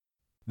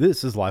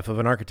This is Life of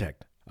an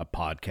Architect, a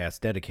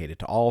podcast dedicated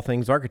to all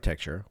things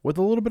architecture with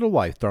a little bit of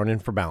life thrown in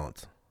for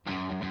balance.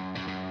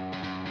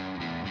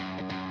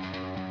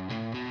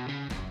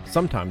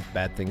 Sometimes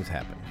bad things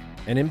happen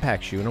and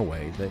impacts you in a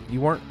way that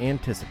you weren't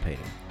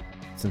anticipating.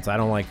 Since I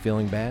don't like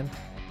feeling bad,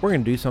 we're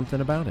going to do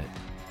something about it.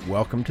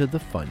 Welcome to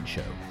The Fun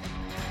Show.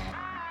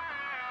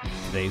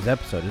 Today's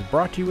episode is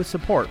brought to you with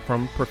support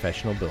from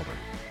Professional Builder.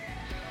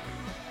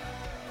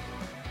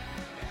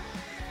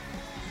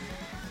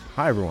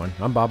 Hi everyone,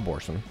 I'm Bob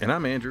Borson. And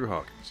I'm Andrew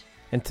Hawkins.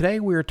 And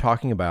today we are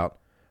talking about,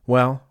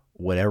 well,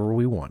 whatever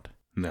we want.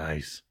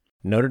 Nice.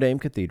 Notre Dame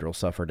Cathedral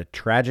suffered a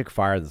tragic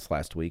fire this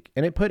last week,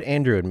 and it put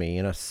Andrew and me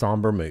in a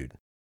somber mood.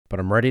 But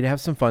I'm ready to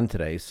have some fun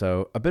today,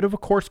 so a bit of a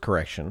course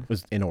correction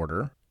was in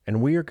order,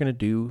 and we are going to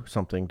do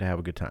something to have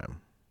a good time.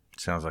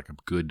 Sounds like a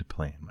good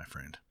plan, my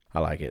friend.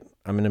 I like it.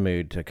 I'm in a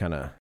mood to kind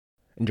of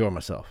enjoy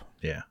myself.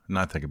 Yeah,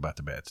 not think about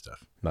the bad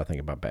stuff. Not think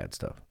about bad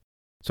stuff.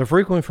 So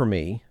frequently for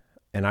me,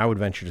 and I would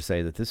venture to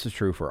say that this is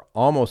true for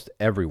almost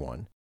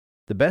everyone,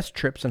 the best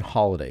trips and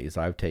holidays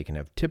I've taken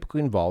have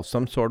typically involved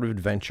some sort of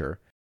adventure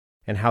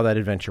and how that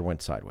adventure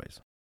went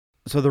sideways.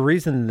 So the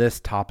reason this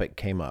topic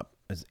came up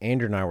is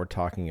Andrew and I were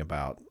talking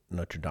about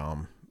Notre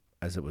Dame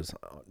as it was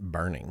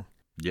burning.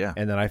 Yeah.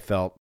 And then I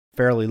felt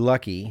fairly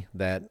lucky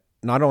that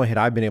not only had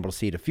I been able to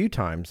see it a few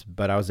times,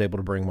 but I was able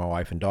to bring my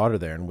wife and daughter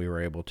there, and we were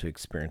able to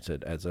experience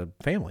it as a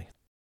family.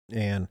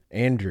 And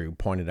Andrew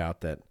pointed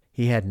out that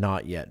he had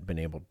not yet been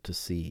able to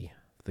see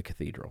the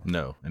cathedral.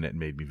 No, and it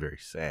made me very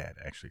sad,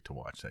 actually, to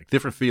watch that.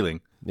 Different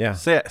feeling. Yeah.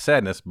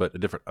 Sadness, but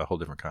a whole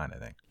different kind, I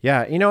think.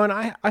 Yeah, and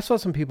I saw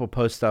some people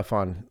post stuff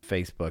on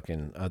Facebook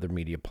and other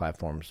media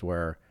platforms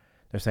where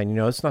they're saying,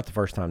 it's not the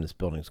first time this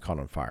building's caught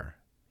on fire.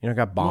 It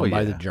got bombed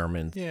by the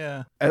Germans.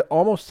 Yeah.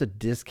 Almost a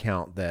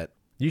discount that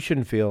you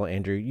shouldn't feel,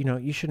 Andrew.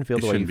 You shouldn't feel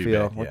the way you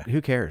feel. Bad, yeah. Who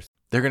cares?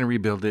 They're going to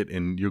rebuild it,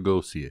 and you'll go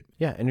see it.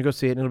 Yeah, and you go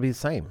see it, and it'll be the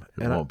same.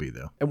 It won't be,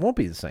 though. It won't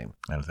be the same.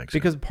 I don't think so.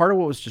 Because part of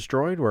what was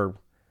destroyed were,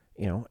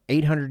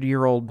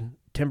 800-year-old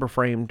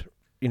timber-framed,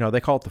 they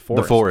call it the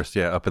forest. The forest,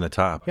 yeah, up in the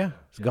top. Yeah,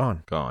 it's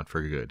gone. Gone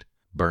for good.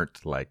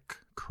 Burnt like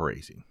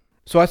crazy.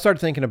 So I started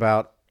thinking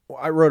about,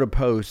 I wrote a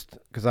post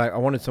because I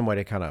wanted some way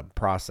to kind of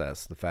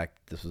process the fact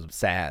that this was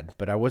sad,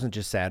 but I wasn't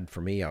just sad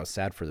for me. I was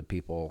sad for the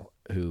people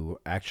who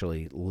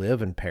actually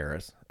live in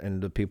Paris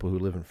and the people who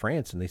live in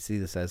France, and they see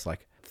this as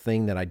like a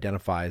thing that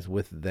identifies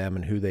with them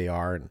and who they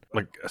are. And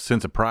like a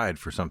sense of pride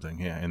for something,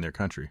 in their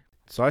country.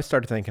 So I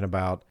started thinking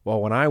about,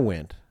 when I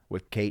went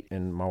with Kate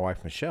and my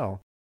wife,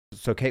 Michelle,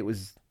 so Kate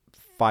was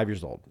 5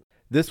 years old.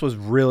 This was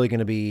really going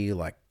to be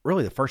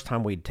really the first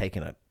time we'd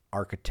taken an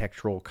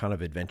architectural kind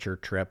of adventure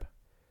trip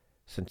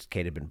since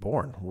Kate had been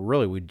born.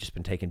 Really, we'd just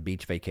been taking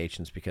beach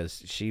vacations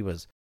because she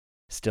was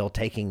still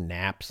taking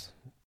naps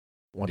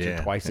once or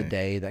twice a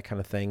day, that kind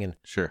of thing. And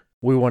sure,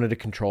 we wanted to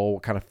control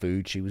what kind of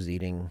food she was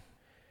eating.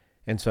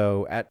 And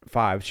so at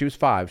 5, she was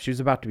 5. She was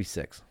about to be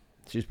 6.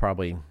 She was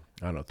probably,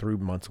 3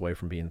 months away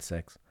from being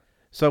 6.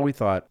 So we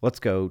thought, let's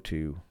go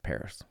to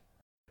Paris.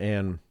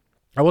 And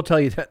I will tell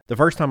you that the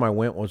first time I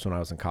went was when I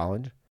was in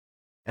college,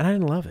 and I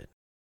didn't love it.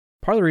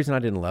 Part of the reason I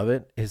didn't love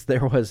it is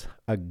there was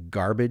a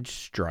garbage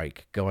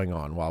strike going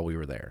on while we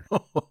were there.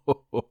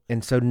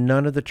 And so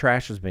none of the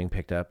trash was being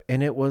picked up.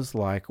 And it was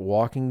like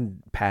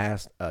walking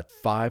past a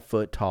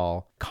 5-foot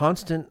tall,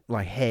 constant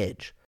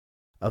hedge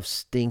of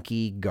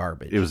stinky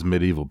garbage. It was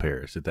medieval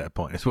Paris at that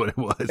point is what it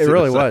was. It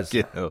really was.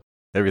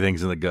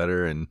 Everything's in the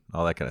gutter and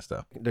all that kind of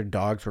stuff. Their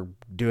dogs were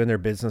doing their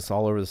business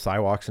all over the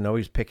sidewalks and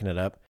nobody's picking it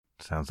up.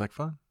 Sounds like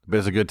fun. But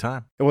it's a good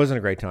time. It wasn't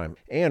a great time.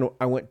 And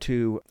I went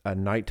to a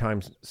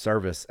nighttime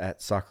service at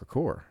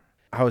Sacré-Cœur.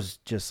 I was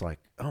just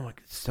like, oh my,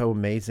 it's so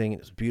amazing. It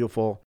was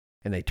beautiful.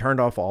 And they turned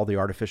off all the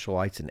artificial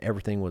lights and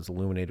everything was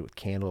illuminated with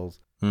candles.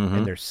 Mm-hmm.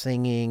 And they're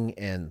singing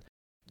and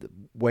the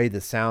way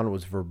the sound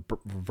was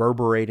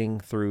reverberating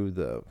through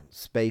the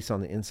space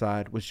on the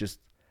inside was just,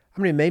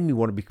 it made me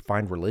want to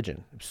find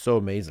religion. It was so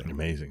amazing.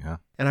 Amazing, huh?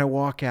 And I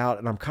walk out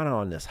and I'm kind of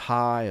on this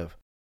high of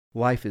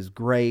life is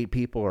great.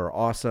 People are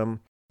awesome.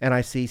 And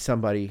I see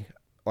somebody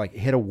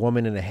hit a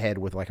woman in the head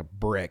with a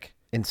brick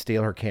and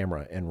steal her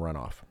camera and run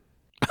off.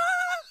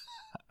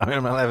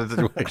 I'm not laughing at the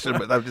situation,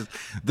 but I'm just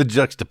the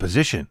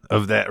juxtaposition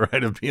of that,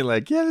 right? Of being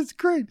yeah, that's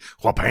great.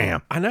 Well,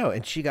 bam. I know.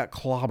 And she got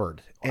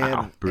clobbered.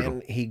 Wow, brutal.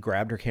 And he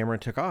grabbed her camera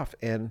and took off.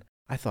 And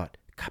I thought,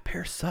 God,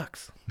 Paris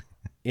sucks.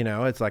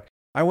 It's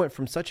I went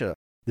from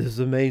this is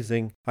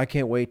amazing. I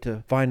can't wait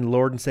to find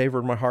Lord and Savior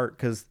in my heart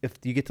because if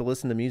you get to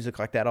listen to music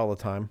like that all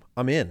the time,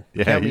 I'm in.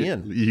 Yeah, count me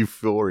in.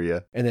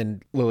 Euphoria. And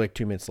then literally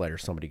 2 minutes later,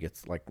 somebody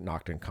gets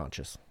knocked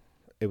unconscious.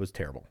 It was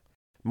terrible.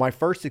 My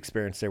first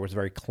experience there was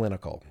very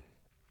clinical.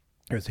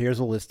 Here's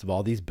a list of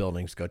all these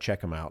buildings. Go check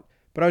them out.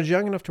 But I was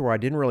young enough to where I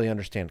didn't really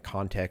understand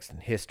context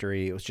and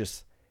history. It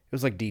was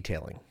like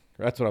detailing.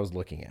 That's what I was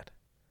looking at.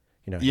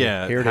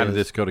 Here how did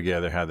this go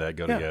together? How did that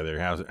go together?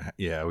 How's it?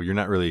 Yeah, well, you're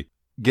not really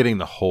getting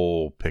the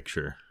whole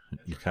picture.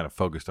 You're kind of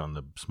focused on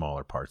the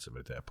smaller parts of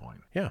it at that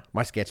point. Yeah.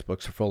 My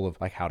sketchbooks are full of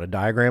how to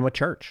diagram a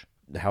church,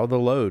 how the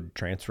load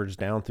transfers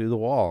down through the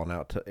wall and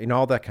out to,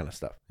 all that kind of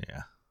stuff.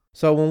 Yeah.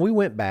 So when we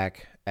went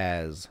back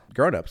as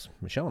grown-ups,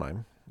 Michelle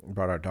and I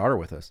brought our daughter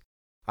with us.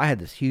 I had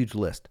this huge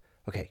list.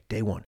 Okay,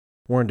 day 1,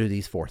 we're going to do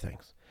these 4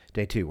 things.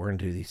 Day 2, we're going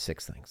to do these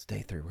 6 things.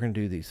 Day 3, we're going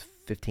to do these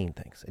 15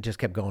 things. It just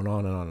kept going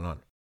on and on and on.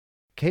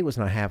 Kate was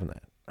not having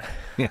that.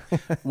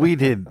 Yeah. We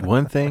did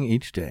one thing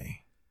each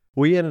day.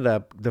 We ended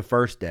up the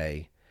first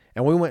day,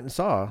 and we went and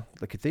saw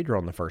the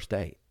cathedral on the first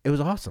day. It was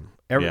awesome.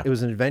 It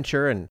was an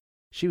adventure, and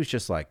she was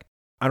just like,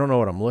 I don't know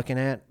what I'm looking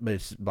at, but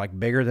it's like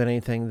bigger than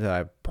anything that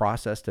I've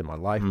processed in my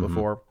life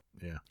before.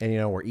 Yeah.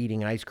 And, we're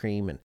eating ice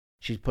cream, and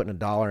she's putting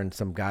 $1 in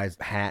some guy's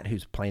hat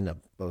who's playing this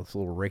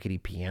little rickety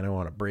piano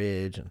on a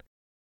bridge. And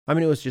I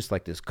mean, it was just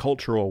like this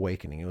cultural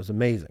awakening. It was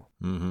amazing.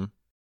 Mm-hmm.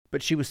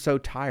 But she was so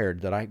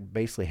tired that I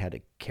basically had to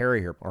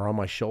carry her on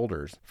my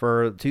shoulders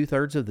for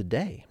 2/3 of the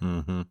day.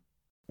 Mm-hmm.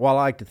 Well,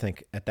 I like to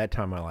think at that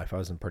time in my life, I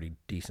was in pretty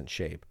decent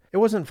shape. It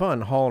wasn't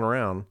fun hauling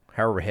around,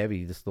 however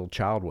heavy this little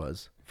child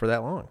was, for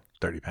that long.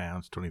 30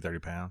 pounds, 30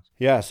 pounds.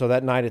 Yeah, so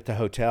that night at the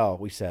hotel,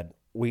 we said,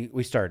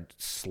 we started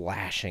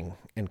slashing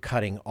and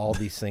cutting all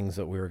these things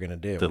that we were going to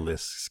do. The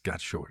lists got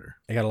shorter.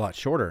 It got a lot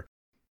shorter.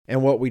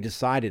 And what we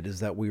decided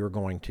is that we were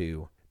going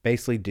to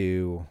basically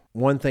do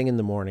one thing in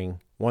the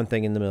morning, one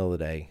thing in the middle of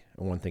the day,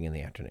 and one thing in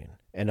the afternoon.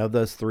 And of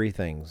those 3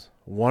 things,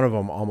 one of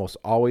them almost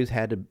always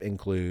had to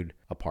include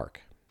a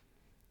park,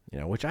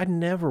 which I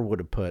never would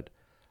have put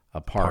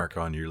a park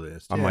on your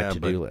list. on my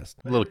to-do list.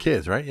 Little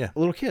kids, right? Yeah.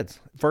 Little kids.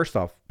 First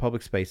off,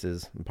 public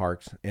spaces and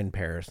parks in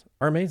Paris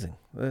are amazing.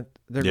 They're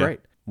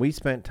great. We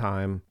spent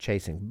time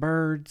chasing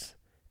birds,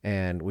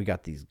 and we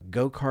got these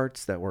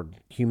go-karts that were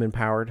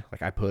human-powered.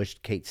 Like I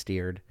pushed, Kate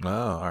steered. Oh,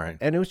 all right.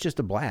 And it was just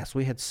a blast.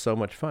 We had so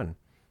much fun.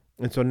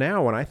 And so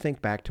now when I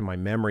think back to my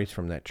memories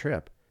from that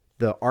trip,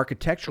 the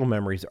architectural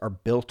memories are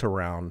built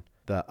around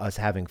us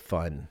having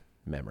fun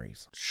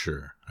memories.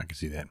 Sure, I can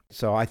see that.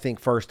 So I think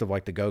first of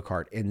like the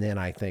go-kart, and then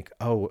I think,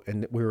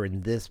 and we were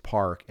in this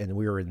park, and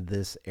we were in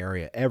this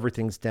area.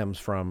 Everything stems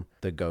from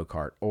the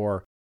go-kart.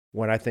 Or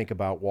when I think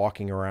about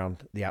walking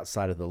around the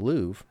outside of the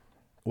Louvre,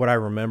 what I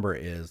remember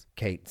is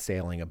Kate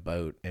sailing a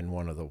boat in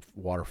one of the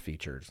water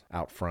features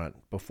out front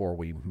before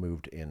we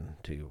moved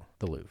into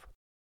the Louvre.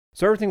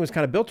 So everything was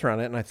kind of built around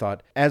it, and I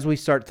thought, as we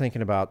start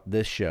thinking about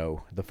this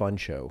show, the fun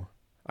show,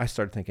 I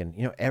started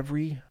thinking,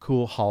 every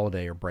cool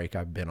holiday or break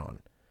I've been on,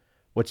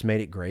 what's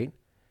made it great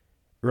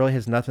really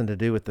has nothing to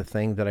do with the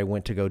thing that I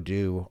went to go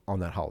do on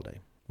that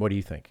holiday. What do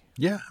you think?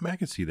 Yeah, I mean, I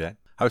can see that.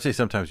 I would say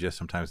sometimes yes,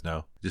 sometimes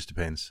no. It just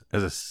depends.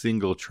 As a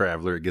single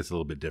traveler, it gets a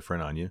little bit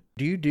different on you.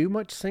 Do you do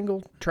much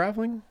single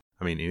traveling?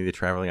 I mean, any of the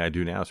traveling I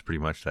do now is pretty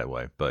much that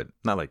way, but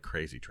not like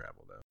crazy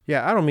travel, though.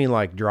 Yeah, I don't mean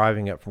like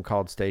driving up from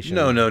College Station.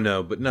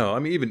 No. But no, I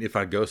mean, even if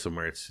I go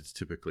somewhere, it's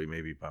typically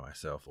maybe by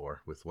myself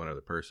or with one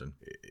other person,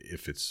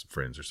 if it's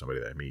friends or somebody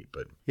that I meet.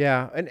 But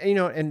yeah,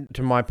 and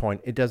to my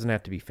point, it doesn't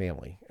have to be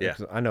family. Yeah.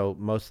 I know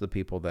most of the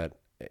people that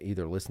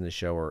either listen to the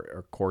show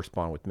or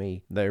correspond with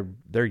me,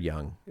 they're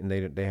young and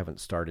they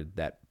haven't started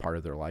that part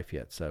of their life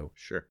yet. So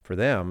sure, for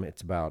them,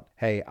 it's about,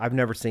 hey, I've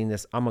never seen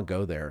this. I'm gonna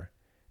go there.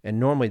 And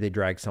normally they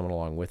drag someone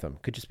along with them.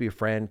 Could just be a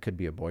friend, could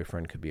be a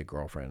boyfriend, could be a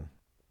girlfriend.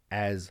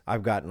 As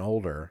I've gotten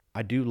older,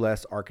 I do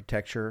less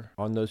architecture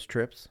on those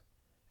trips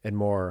and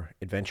more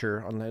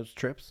adventure on those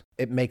trips.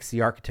 It makes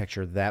the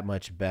architecture that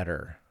much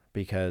better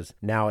because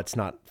now it's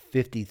not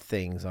 50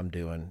 things I'm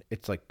doing.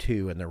 It's like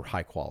 2 and they're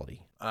high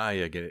quality. I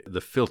get it.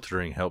 The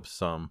filtering helps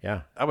some.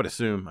 Yeah. I would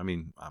assume, I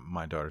mean,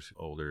 my daughter's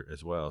older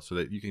as well, so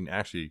that you can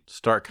actually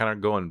start kind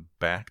of going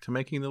back to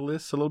making the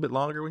lists a little bit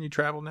longer when you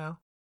travel now.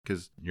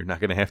 Because you're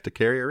not going to have to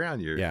carry around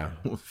your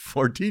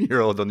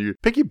 14-year-old on your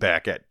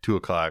piggyback at 2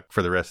 o'clock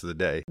for the rest of the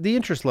day. The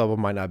interest level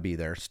might not be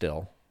there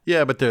still.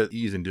 Yeah, but the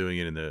ease in doing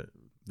it, and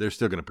they're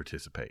still going to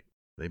participate.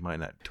 They might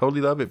not totally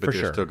love it, but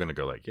they're still going to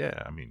go like,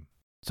 yeah, I mean.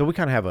 So we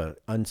kind of have an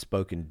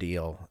unspoken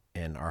deal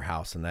in our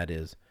house, and that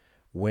is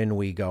when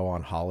we go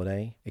on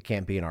holiday, it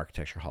can't be an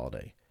architecture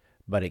holiday,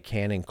 but it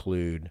can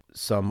include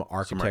some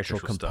architectural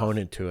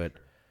component to it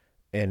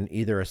in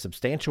either a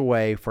substantial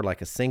way for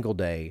like a single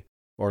day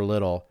or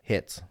little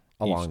hits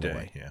along the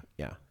way.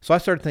 Yeah. So I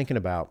started thinking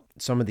about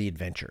some of the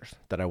adventures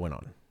that I went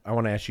on. I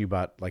want to ask you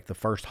about like the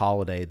first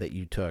holiday that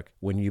you took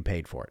when you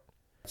paid for it.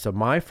 So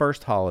my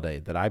first holiday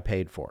that I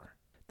paid for,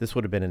 this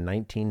would have been in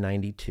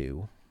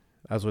 1992.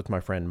 I was with my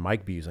friend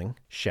Mike Busing.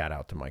 Shout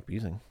out to Mike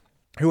Busing,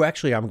 who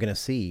actually I'm going to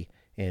see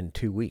in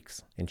 2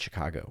 weeks in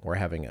Chicago. We're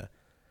having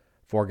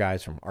 4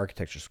 guys from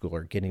architecture school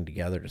are getting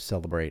together to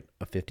celebrate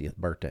a 50th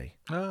birthday.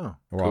 Oh,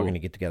 and we're all going to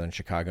get together in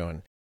Chicago,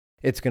 and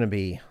it's going to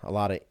be a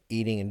lot of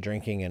eating and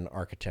drinking and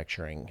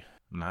architecturing.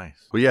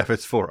 Nice. Well, yeah, if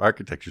it's for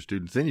architecture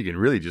students, then you can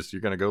really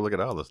you're going to go look at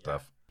all this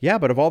stuff. Yeah,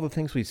 but of all the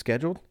things we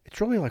scheduled,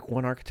 it's really like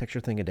one architecture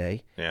thing a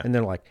day. Yeah. And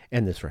then like,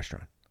 and this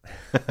restaurant.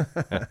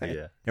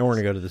 Yeah. And we're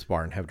going to go to this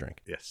bar and have a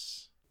drink.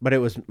 Yes. But it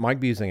was Mike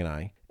Busing and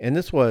I. And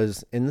this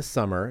was in the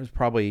summer. It was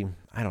probably,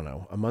 I don't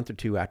know, a month or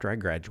 2 after I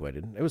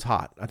graduated. It was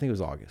hot. I think it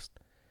was August.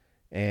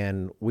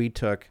 And we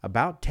took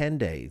about 10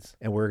 days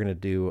and we were going to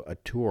do a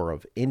tour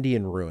of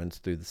Indian ruins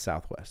through the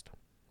Southwest.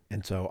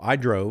 And so I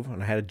drove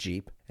and I had a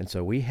Jeep. And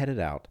so we headed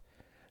out,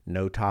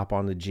 no top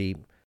on the Jeep,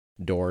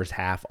 doors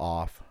half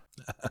off,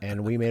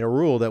 And we made a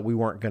rule that we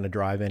weren't going to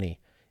drive any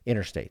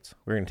interstates.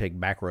 We were going to take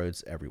back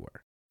roads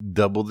everywhere.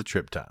 Double the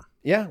trip time.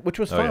 Yeah, which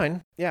was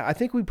fine. Yeah, I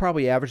think we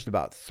probably averaged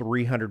about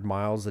 300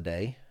 miles a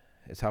day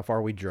is how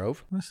far we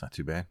drove. That's not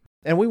too bad.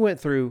 And we went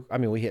through, I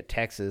mean, we hit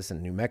Texas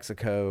and New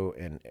Mexico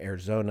and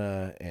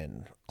Arizona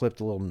and clipped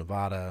a little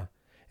Nevada.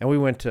 And we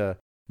went to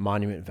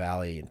Monument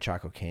Valley and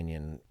Chaco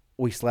Canyon.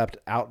 We slept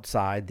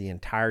outside the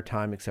entire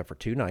time except for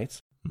 2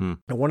 nights. And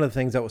one of the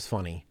things that was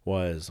funny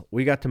was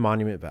we got to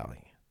Monument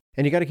Valley.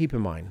 And you got to keep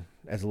in mind,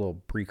 as a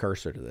little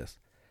precursor to this,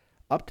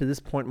 up to this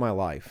point in my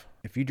life,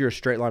 if you drew a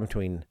straight line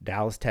between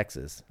Dallas,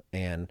 Texas,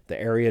 and the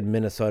area in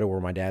Minnesota where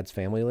my dad's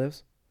family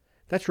lives,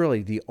 that's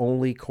really the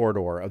only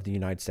corridor of the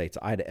United States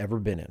I'd ever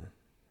been in.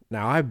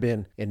 Now, I've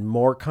been in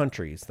more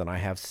countries than I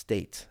have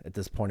states at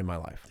this point in my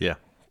life. Yeah.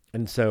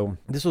 And so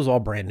this was all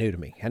brand new to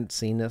me. Hadn't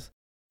seen this.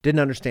 Didn't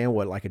understand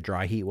what like a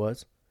dry heat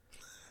was.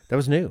 That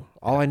was new.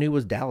 All I knew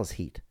was Dallas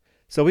heat.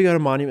 So we go to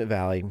Monument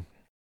Valley.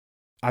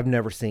 I've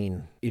never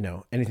seen,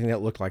 anything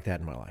that looked like that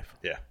in my life.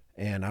 Yeah.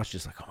 And I was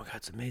just like, oh my God,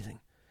 it's amazing.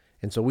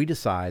 And so we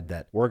decide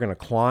that we're going to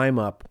climb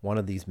up one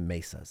of these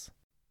mesas.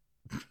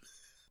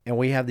 And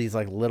we have these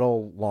like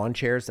little lawn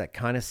chairs that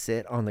kind of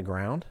sit on the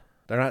ground.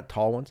 They're not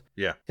tall ones.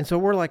 Yeah. And so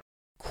we're like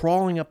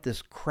crawling up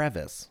this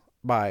crevice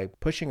by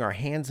pushing our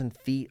hands and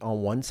feet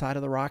on one side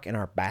of the rock and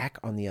our back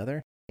on the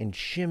other and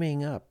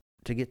shimmying up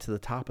to get to the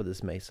top of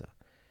this mesa.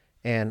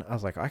 And I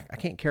was like, I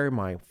can't carry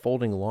my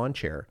folding lawn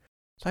chair.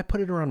 So I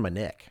put it around my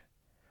neck,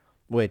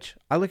 which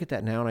I look at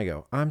that now and I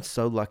go, I'm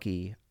so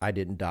lucky I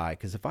didn't die.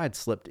 Because if I had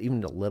slipped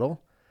even a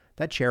little,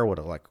 that chair would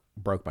have like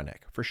broke my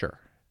neck for sure.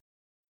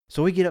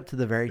 So we get up to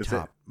the very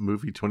top.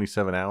 Movie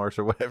 27 hours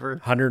or whatever?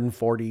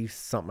 140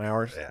 something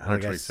hours. Yeah,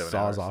 127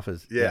 saws hours. off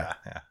his. Yeah.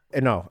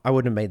 And no, I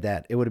wouldn't have made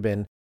that. It would have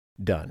been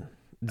done.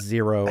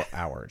 0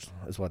 hours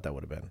is what that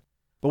would have been.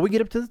 But we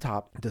get up to the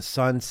top, the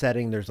sun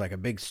setting. There's like a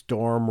big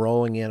storm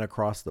rolling in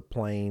across the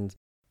plains.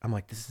 I'm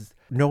like,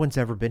 no one's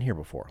ever been here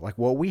before. Like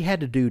what we had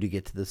to do to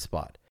get to this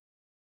spot,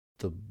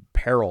 the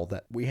peril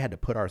that we had to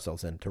put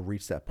ourselves in to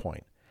reach that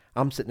point.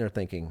 I'm sitting there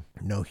thinking,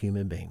 no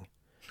human being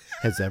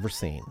has ever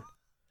seen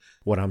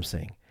what I'm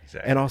seeing.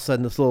 Exactly. And all of a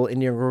sudden this little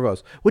Indian girl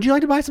goes, would you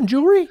like to buy some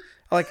jewelry?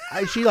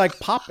 She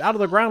popped out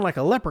of the ground like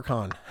a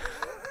leprechaun.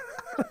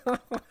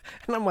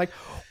 And I'm like,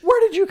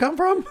 where did you come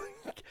from?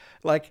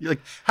 You're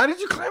like, how did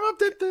you climb up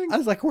that thing? I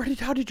was like,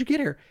 how did you get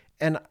here?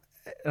 And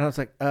I was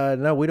like,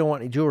 no, we don't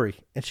want any jewelry.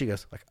 And she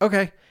goes like,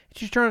 okay. And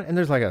she's turning, and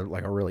there's like a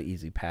really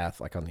easy path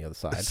like on the other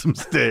side. Some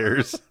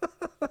stairs.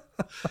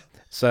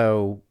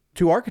 So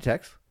 2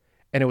 architects.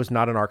 And it was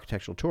not an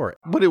architectural tour.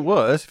 But it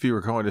was, if you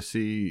were going to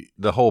see,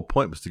 the whole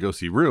point was to go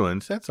see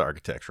ruins. That's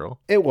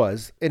architectural. It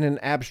was, in an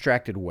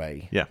abstracted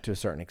way, to a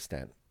certain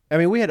extent. I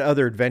mean, we had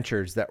other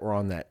adventures that were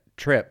on that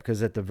trip,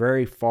 because at the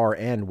very far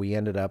end, we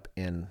ended up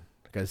in,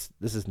 because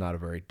this is not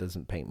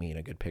doesn't paint me in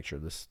a good picture,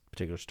 this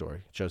particular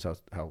story. It shows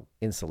how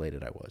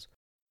insulated I was.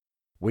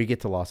 We get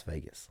to Las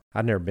Vegas.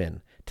 I've never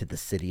been to the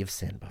city of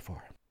sin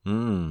before.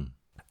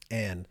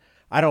 And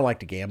I don't like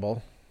to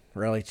gamble.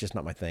 Really, it's just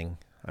not my thing.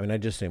 I mean, I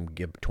just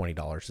give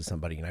 $20 to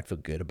somebody and I'd feel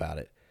good about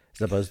it,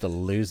 as opposed to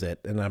lose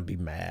it and I'd be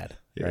mad.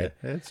 Yeah, right?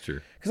 That's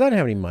true. Because I didn't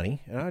have any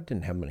money, and I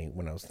didn't have money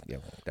when I was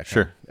that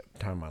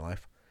time of my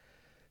life.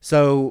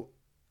 So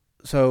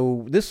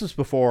this was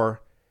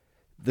before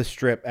the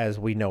Strip as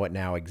we know it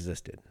now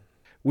existed.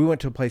 We went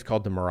to a place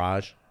called the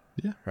Mirage.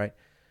 Yeah. Right.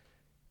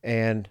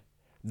 And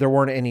there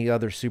weren't any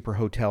other super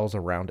hotels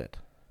around it.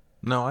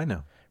 No, I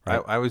know.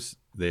 Right? I was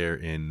there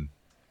in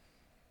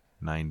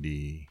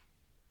 90.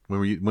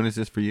 When is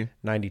this for you?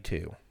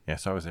 92. Yeah,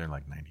 so I was there in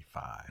like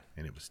 95,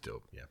 and it was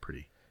still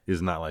pretty.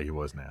 It's not like it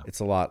was now. It's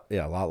a lot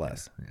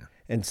less. Yeah.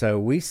 And so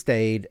we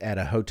stayed at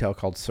a hotel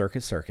called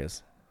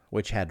Circus,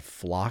 which had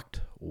flocked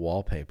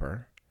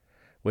wallpaper.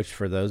 Which,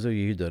 for those of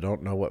you that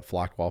don't know what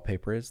flocked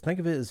wallpaper is, think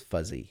of it as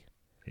fuzzy.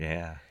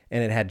 Yeah.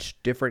 And it had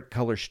different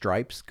color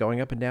stripes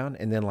going up and down,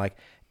 and then like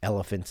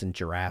elephants and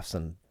giraffes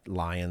and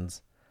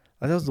lions.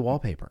 That was the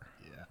wallpaper.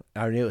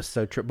 I mean, it was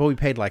so trippy. But we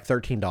paid like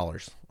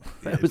 $13.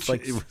 It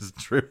was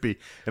trippy.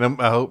 And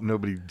I hope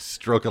nobody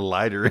struck a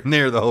lighter in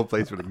there. The whole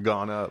place would have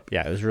gone up.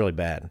 Yeah, it was really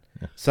bad.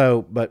 Yeah.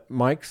 So, but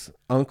Mike's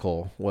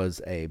uncle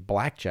was a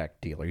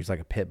blackjack dealer. He's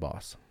like a pit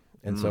boss.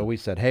 And so we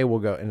said, hey, we'll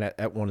go. And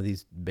at one of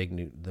these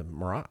big the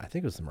Mirage, I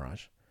think it was the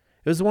Mirage.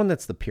 It was the one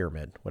that's the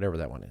pyramid, whatever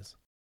that one is.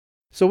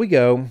 So we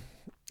go,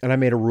 and I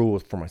made a rule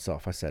for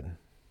myself. I said,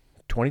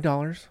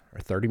 $20 or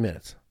 30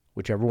 minutes.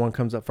 Whichever one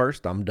comes up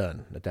first, I'm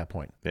done at that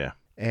point. Yeah.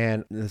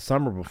 And the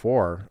summer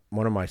before,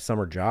 one of my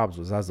summer jobs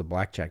was I was a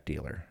blackjack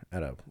dealer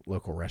at a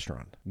local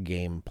restaurant,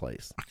 game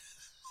place.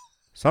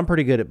 So I'm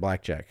pretty good at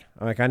blackjack.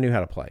 I knew how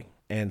to play.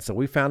 And so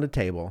we found a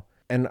table,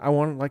 and I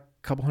won like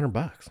a couple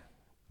 $100.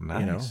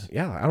 Nice.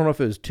 Yeah. I don't know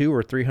if it was $200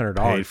 or $300.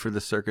 Paid for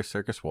the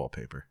Circus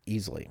wallpaper.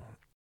 Easily.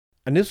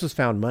 And this was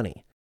found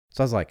money.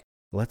 So I was like,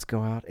 let's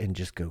go out and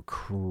just go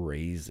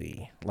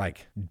crazy.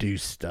 Like, do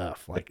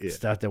stuff. Like,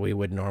 stuff that we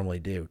would normally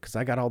do. Because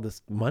I got all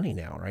this money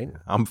now, right?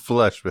 I'm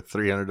flush with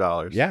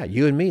 $300. Yeah,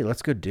 you and me.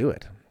 Let's go do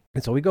it.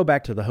 And so we go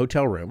back to the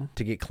hotel room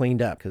to get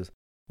cleaned up. Because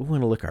we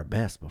want to look our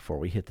best before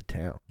we hit the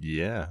town.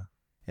 Yeah.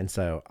 And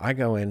so I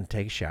go in,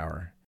 take a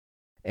shower,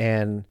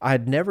 and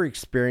I'd never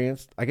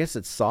experienced, I guess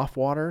it's soft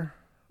water,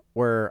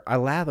 where I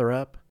lather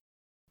up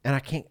and I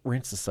can't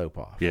rinse the soap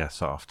off. Yeah,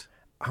 soft.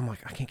 I'm like,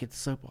 I can't get the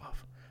soap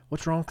off.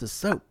 What's wrong with the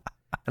soap?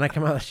 And I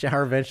come out of the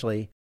shower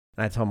eventually,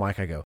 and I tell Mike,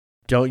 I go,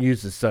 don't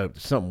use the soap.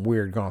 There's something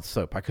weird going on with the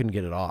soap. I couldn't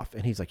get it off.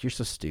 And he's like, you're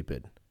so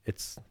stupid.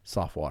 It's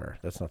soft water.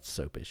 That's not the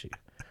soap issue.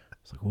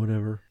 It's like,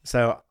 whatever.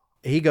 So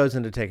he goes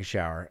in to take a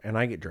shower, and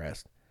I get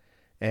dressed.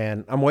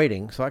 And I'm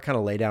waiting, so I kind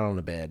of lay down on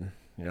the bed.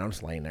 You know, I'm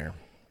just laying there.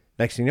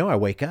 Next thing you know, I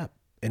wake up,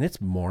 and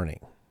it's morning.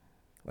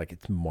 Like,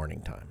 it's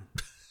morning time.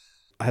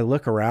 I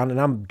look around,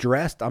 and I'm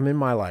dressed. I'm in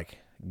my, like,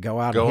 go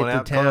out and hit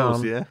the town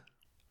clothes, yeah.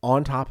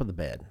 on top of the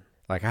bed.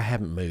 Like, I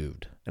haven't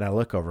moved. And I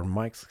look over, and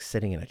Mike's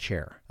sitting in a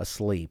chair,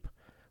 asleep,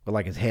 with,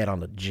 like, his head on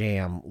the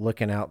jamb,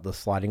 looking out the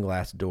sliding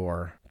glass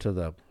door to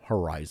the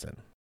horizon.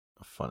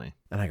 Funny.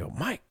 And I go,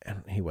 Mike.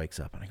 And he wakes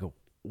up, and I go,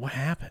 what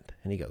happened?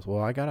 And he goes,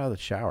 well, I got out of the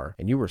shower,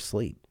 and you were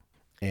asleep.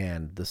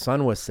 And the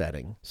sun was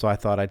setting, so I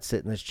thought I'd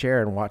sit in this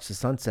chair and watch the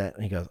sunset.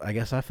 And he goes, I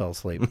guess I fell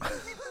asleep.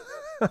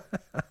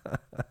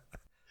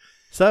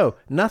 So,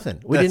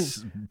 nothing.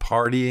 That's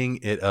partying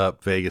it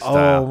up Vegas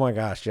style. Oh, my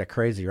gosh. Yeah,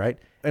 crazy, right?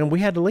 And we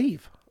had to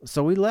leave.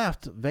 So, we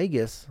left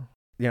Vegas,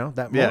 you know,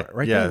 that morning,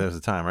 right there. Yeah, there was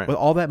a time, right? With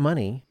all that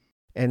money.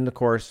 And, of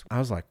course, I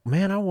was like,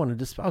 man, I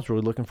was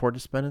really looking forward to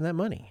spending that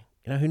money.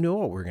 You know, who knew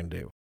what we were going to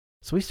do?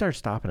 So we started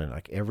stopping at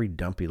like every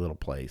dumpy little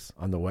place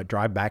on the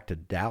drive back to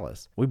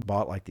Dallas. We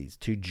bought like these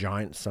 2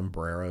 giant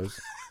sombreros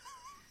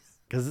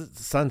because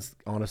the sun's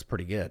on us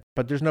pretty good,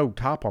 but there's no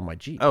top on my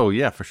Jeep. Oh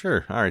yeah, for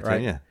sure. All right.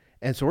 Right? Yeah.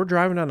 And so we're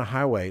driving down the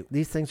highway.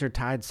 These things are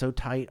tied so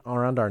tight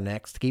around our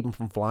necks to keep them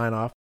from flying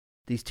off.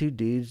 These 2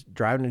 dudes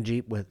driving a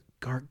Jeep with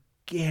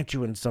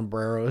gargantuan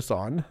sombreros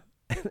on.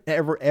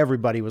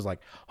 Everybody was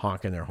like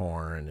honking their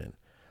horn and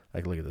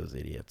like, look at those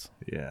idiots.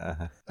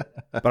 Yeah.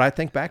 But I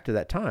think back to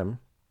that time.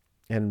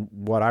 And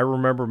what I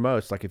remember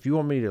most, like if you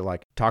want me to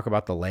like talk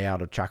about the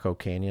layout of Chaco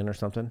Canyon or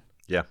something.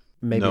 Yeah.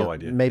 Maybe, no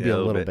idea. Maybe yeah, a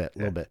little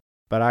bit.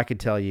 But I could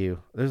tell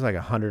you there's like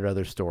 100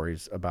 other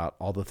stories about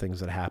all the things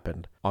that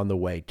happened on the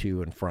way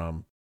to and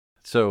from.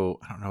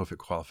 So I don't know if it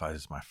qualifies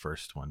as my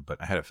first one, but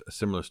I had a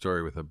similar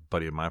story with a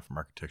buddy of mine from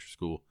architecture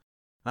school.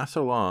 Not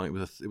so long. It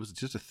was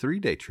just a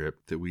 3-day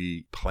trip that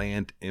we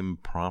planned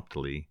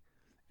impromptu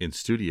in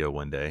studio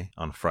one day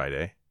on a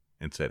Friday.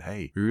 And said,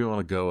 hey, we really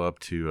want to go up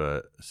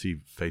to see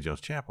Fay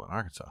Jones Chapel in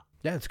Arkansas.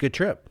 Yeah, it's a good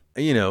trip.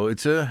 You know,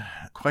 it's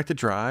quite the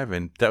drive,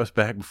 and that was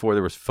back before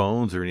there was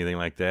phones or anything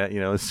like that,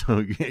 you know, so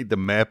you had to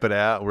map it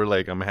out. We're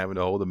like, I'm having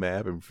to hold the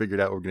map and figure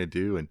out what we're going to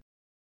do. And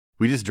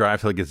we just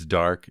drive till it gets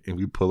dark, and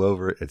we pull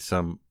over at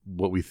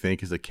what we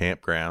think is a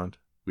campground.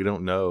 We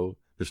don't know.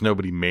 There's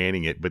nobody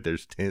manning it, but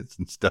there's tents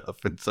and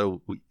stuff. And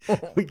so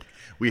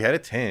we had a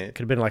tent.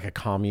 Could have been like a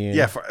commune.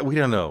 Yeah, we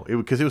don't know.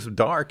 Because it was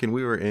dark, and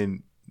we were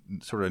in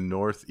sort of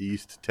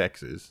northeast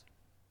Texas,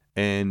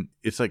 and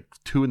it's like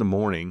 2 a.m,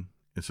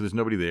 and so there's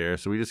nobody there.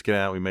 So we just get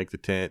out, we make the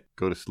tent,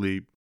 go to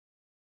sleep.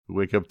 We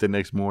wake up the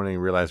next morning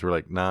and realize we're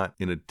like not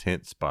in a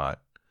tent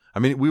spot. I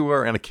mean, we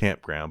were in a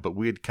campground, but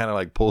we had kind of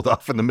like pulled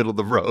off in the middle of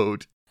the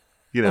road,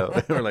 you know.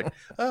 And we're like,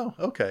 oh,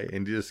 okay,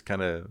 and just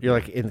kind of you're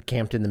like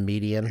camped in the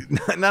median.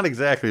 Not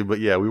exactly, but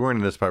yeah, we weren't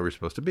in the spot we were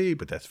supposed to be,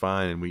 but that's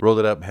fine. And we rolled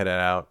it up, headed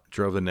out,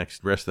 drove the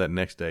rest of that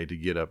next day to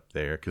get up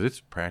there because it's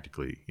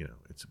practically, you know,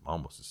 it's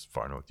almost as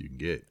far north you can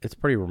get. It's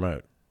pretty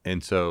remote.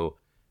 And so,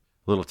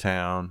 little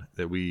town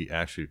that we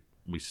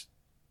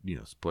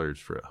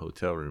splurged for a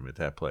hotel room at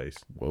that place.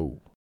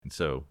 Whoa. And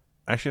so,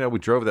 actually, no, we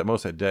drove that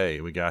most of that day,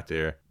 and we got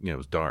there. You know, it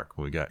was dark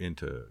when we got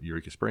into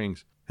Eureka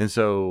Springs, and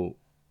so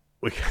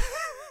we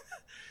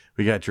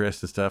got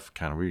dressed and stuff,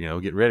 kind of, you know,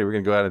 get ready. We're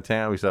going to go out of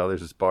town. We saw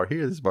there's this bar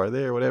here, this bar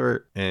there,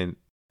 whatever. And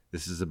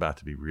this is about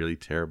to be really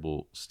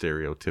terrible,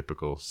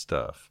 stereotypical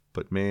stuff.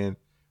 But man,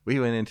 we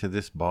went into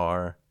this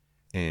bar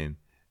and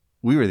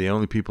we were the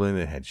only people in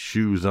there that had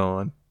shoes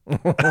on.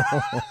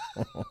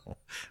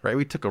 Right?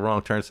 We took a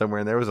wrong turn somewhere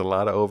and there was a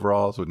lot of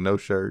overalls with no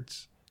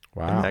shirts.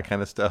 Wow. And that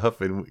kind of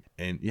stuff.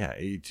 And yeah,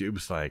 it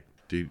was like,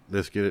 dude,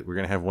 let's get it. We're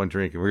going to have one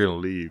drink and we're going to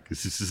leave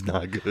because this is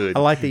not good. I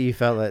like that you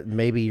felt that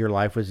maybe your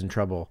life was in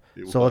trouble.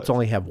 Let's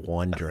only have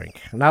one drink.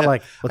 Not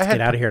like, let's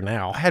get out of here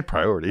now. I had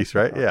priorities,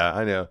 right? Yeah,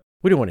 I know.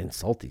 We don't want to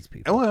insult these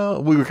people.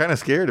 Well, we were kind of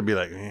scared to be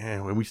like,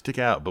 when we stick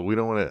out, but we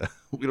don't want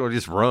to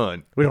just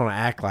run. We don't want to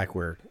act like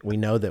we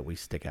know that we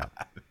stick out.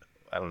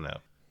 I don't know.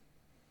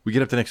 We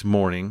get up the next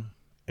morning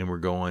and we're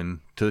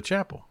going to the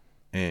chapel.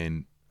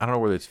 And I don't know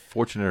whether it's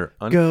fortunate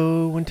or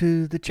going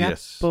to the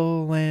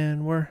chapel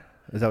and we're...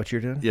 Is that what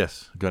you're doing?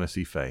 Yes, going to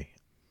see Faye.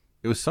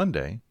 It was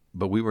Sunday,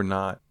 but we were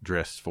not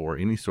dressed for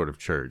any sort of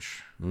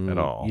church at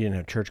all. You didn't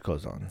have church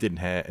clothes on.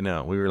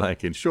 No, we were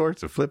like in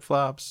shorts and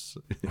flip-flops,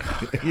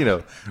 you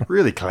know,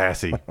 really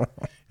classy.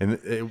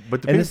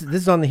 This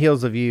is on the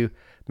heels of you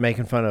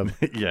making fun of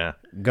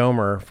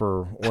Gomer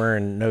for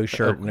wearing no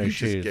shirt, no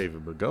shoes. Just gave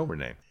him a Gomer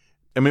name.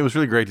 I mean, it was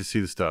really great to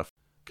see the stuff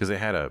because they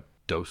had a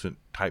docent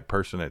type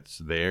person that's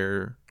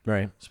there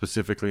right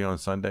specifically on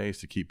Sundays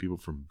to keep people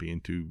from being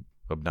too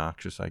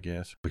obnoxious, I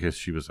guess, because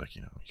she was like,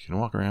 you can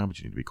walk around, but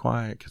you need to be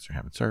quiet because they're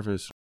having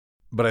service.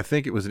 But I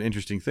think it was an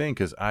interesting thing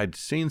because I'd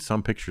seen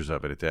some pictures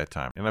of it at that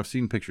time, and I've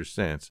seen pictures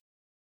since,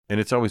 and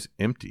it's always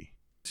empty.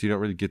 So you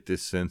don't really get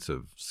this sense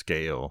of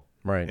scale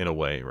in a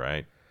way,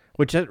 right?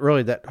 Which that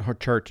her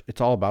church, it's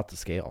all about the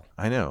scale.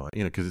 I know,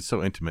 because it's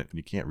so intimate and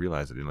you can't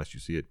realize it unless you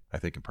see it, I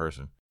think, in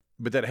person.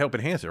 But that helped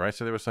enhance it, right?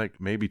 So there was like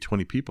maybe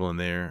 20 people in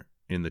there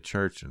in the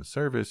church and the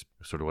service,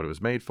 sort of what it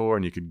was made for,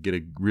 and you could get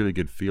a really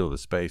good feel of the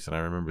space. And I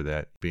remember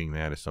that being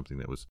that as something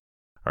that was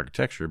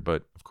architecture.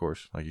 But of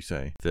course, like you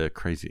say, the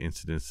crazy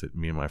incidents that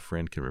me and my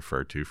friend can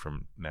refer to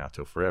from now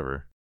till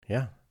forever.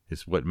 Yeah.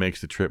 Is what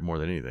makes the trip more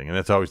than anything. And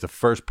that's always the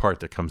first part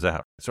that comes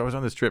out. So I was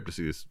on this trip to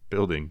see this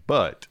building,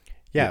 but...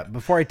 Yeah,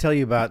 before I tell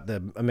you about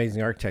the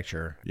amazing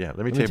architecture... Yeah,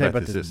 let me tell you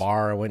about this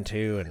bar I went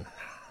to. And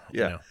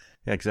yeah,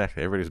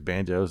 exactly. Everybody's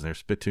banjos and there's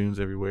spittoons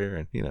everywhere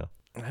and,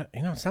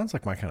 it sounds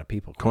like my kind of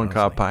people.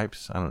 Corncob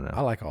pipes. I don't know.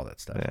 I like all that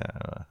stuff.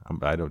 Yeah,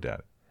 I don't doubt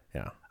it.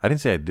 Yeah. I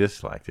didn't say I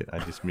disliked it. I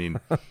just mean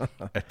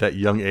at that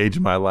young age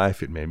of my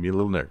life, it made me a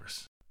little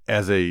nervous.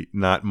 As a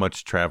not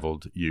much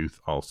traveled youth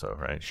also,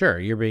 right? Sure.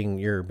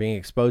 You're being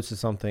exposed to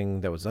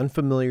something that was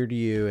unfamiliar to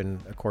you,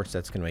 and of course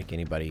that's going to make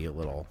anybody a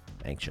little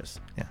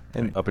anxious. Yeah.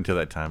 And up until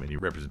that time, any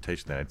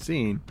representation that I'd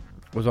seen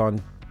was on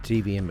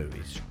TV and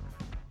movies.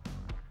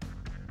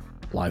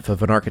 Life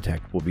of an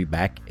Architect will be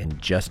back in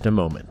just a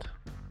moment.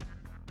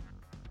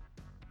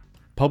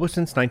 Published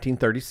since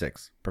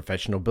 1936,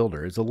 Professional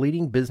Builder is a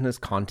leading business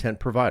content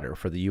provider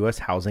for the U.S.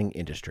 housing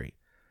industry.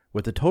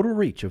 With a total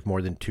reach of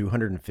more than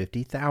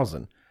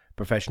 250,000,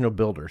 Professional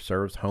Builder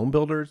serves home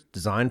builders,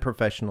 design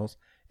professionals,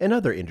 and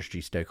other industry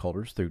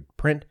stakeholders through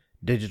print,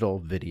 digital,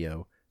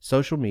 video,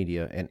 social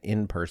media, and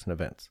in-person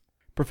events.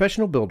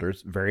 Professional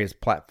Builder's various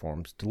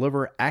platforms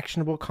deliver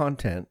actionable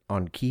content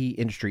on key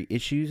industry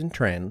issues and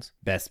trends,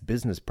 best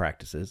business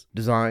practices,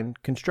 design,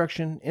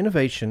 construction,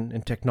 innovation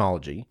and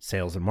technology,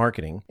 sales and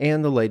marketing,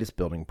 and the latest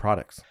building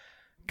products.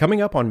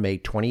 Coming up on May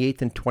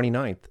 28th and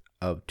 29th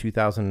of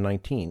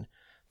 2019,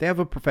 they have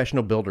a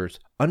Professional Builders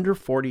Under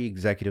 40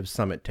 Executive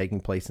Summit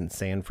taking place in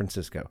San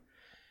Francisco.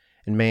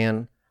 And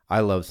man,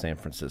 I love San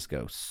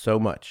Francisco so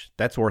much.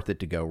 That's worth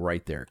it to go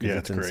right there because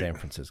it's in San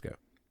Francisco.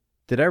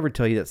 Did I ever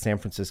tell you that San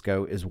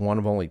Francisco is one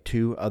of only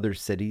 2 other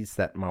cities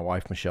that my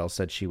wife Michelle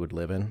said she would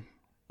live in?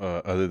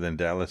 Other than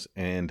Dallas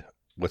and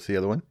what's the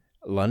other one?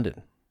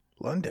 London.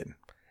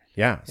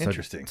 Yeah.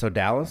 Interesting. So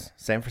Dallas,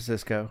 San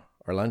Francisco,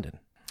 or London.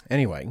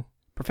 Anyway,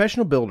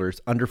 Professional Builders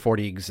Under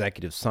 40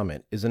 Executive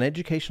Summit is an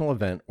educational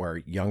event where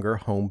younger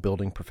home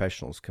building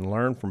professionals can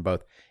learn from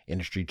both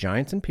industry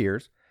giants and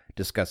peers,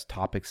 discuss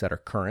topics that are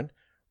current,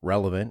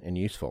 relevant, and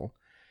useful,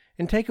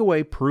 and take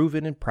away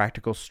proven and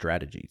practical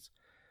strategies.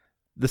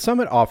 The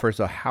summit offers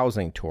a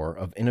housing tour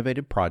of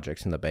innovative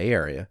projects in the Bay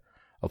Area,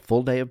 a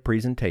full day of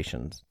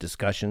presentations,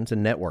 discussions,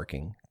 and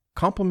networking,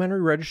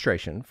 complimentary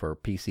registration for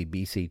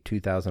PCBC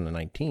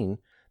 2019.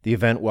 The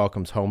event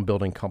welcomes home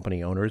building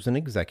company owners and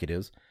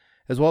executives,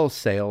 as well as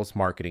sales,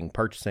 marketing,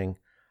 purchasing,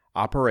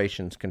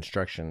 operations,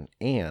 construction,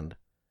 and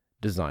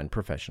design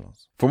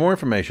professionals. For more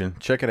information,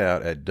 check it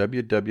out at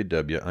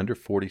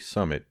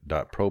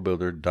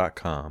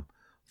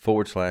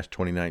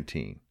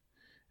www.under40summit.probuilder.com/2019.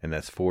 And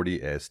that's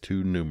 40 as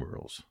 2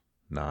 numerals,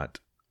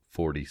 not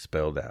 40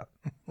 spelled out.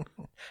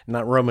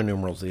 Not Roman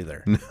numerals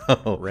either.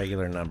 No.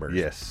 Regular numbers.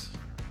 Yes.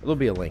 There'll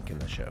be a link in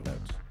the show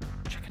notes.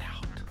 Check it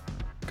out.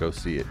 Go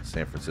see it,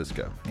 San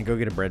Francisco. And go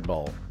get a bread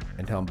bowl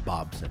and tell them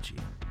Bob sent you.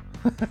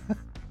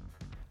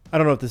 I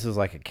don't know if this is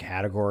like a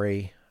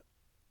category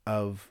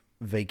of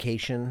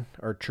vacation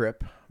or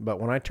trip, but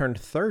when I turned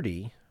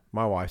 30,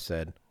 my wife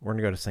said, we're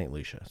going to go to St.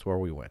 Lucia. That's where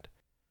we went.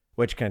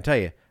 Which, can I tell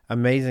you,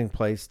 amazing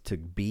place to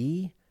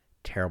be,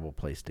 terrible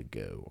place to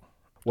go.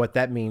 What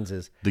that means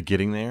is the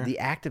getting there, the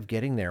act of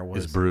getting there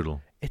was brutal.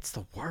 It's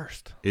the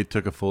worst. It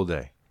took a full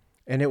day.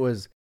 And it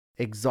was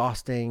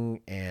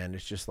exhausting, and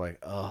it's just like,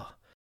 ugh.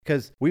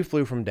 Because we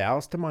flew from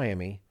Dallas to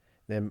Miami,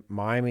 then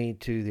Miami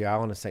to the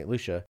island of St.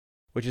 Lucia,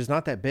 which is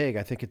not that big.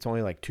 I think it's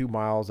only like 2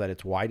 miles at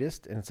its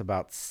widest, and it's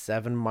about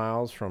 7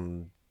 miles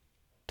from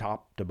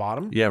top to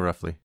bottom. Yeah,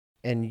 roughly.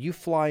 And you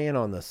fly in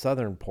on the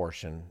southern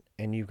portion,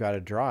 and you've got to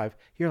drive.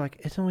 You're like,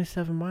 it's only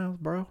 7 miles,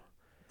 bro.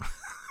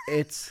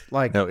 It's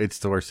like... No, it's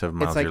the worst 7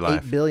 miles of your life.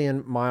 It's like 8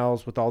 billion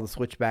miles with all the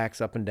switchbacks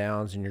up and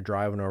downs, and you're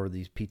driving over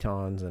these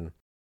pitons, and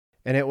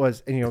it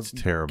was... And, it's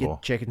terrible.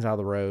 Get chickens out of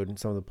the road in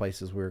some of the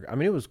places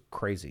it was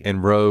crazy.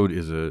 And road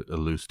is a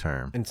loose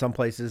term. In some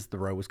places, the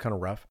road was kind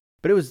of rough,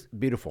 but it was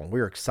beautiful. We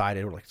were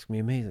excited. We're like, it's going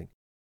to be amazing.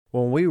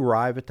 When we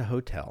arrived at the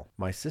hotel,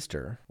 my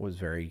sister was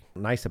very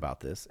nice about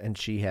this, and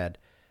she had...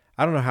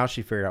 I don't know how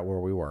she figured out where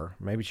we were.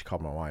 Maybe she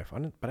called my wife,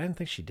 but I didn't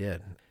think she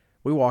did.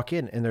 We walk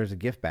in, and there's a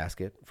gift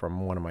basket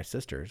from one of my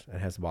sisters. It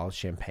has a bottle of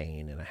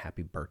champagne and a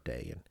happy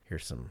birthday, and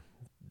here's some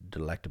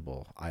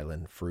delectable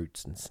island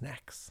fruits and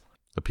snacks.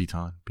 A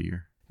piton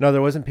beer? No,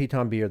 there wasn't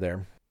piton beer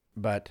there,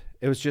 but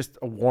it was just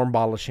a warm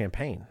bottle of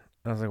champagne.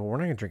 And I was like, well, we're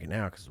not going to drink it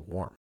now because it's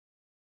warm.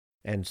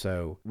 And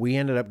so we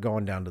ended up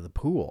going down to the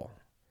pool.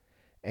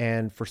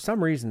 And for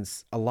some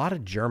reasons, a lot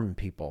of German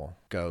people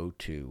go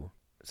to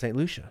St.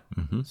 Lucia.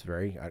 It's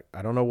very,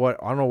 I don't know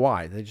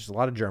why. There's just a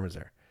lot of Germans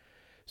there.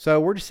 So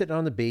we're just sitting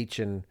on the beach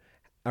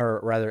or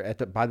rather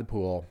by the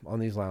pool on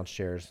these lounge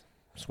chairs,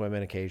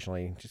 swimming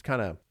occasionally, just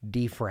kind of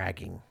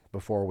defragging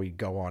before we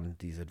go on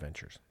these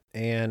adventures.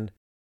 And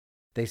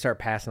they start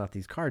passing out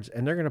these cards,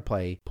 and they're going to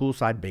play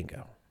poolside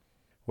bingo,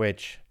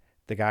 which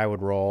the guy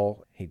would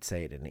roll. He'd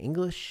say it in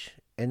English,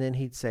 and then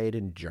he'd say it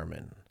in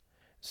German.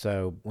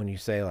 So when you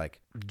say like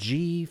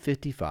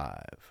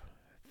G55,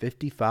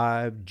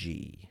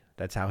 55G,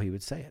 that's how he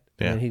would say it.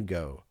 Yeah. And then he'd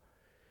go,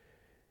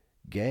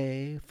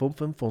 gay,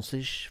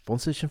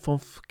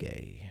 55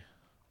 gay.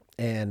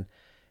 And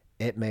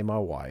it made my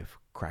wife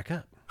crack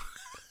up.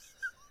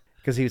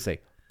 Because he would say,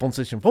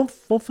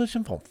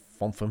 55,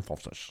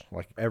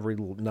 like every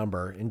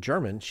number in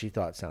German, she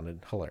thought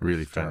sounded hilarious.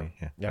 Really funny.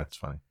 Yeah, that's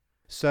funny.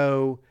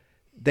 So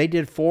they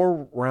did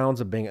 4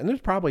 rounds of bingo, and there's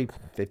probably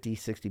 50,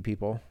 60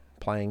 people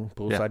playing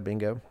poolside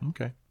bingo.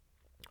 Okay.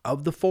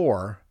 Of the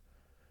 4,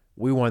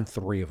 we won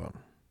 3 of them.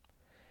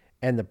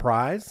 And the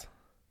prize,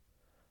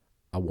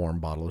 a warm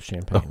bottle of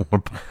champagne.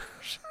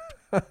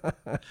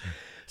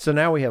 So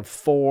now we have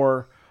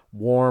 4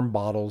 warm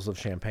bottles of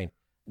champagne.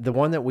 The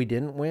one that we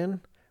didn't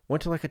win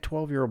went to like a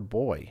 12-year-old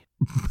boy,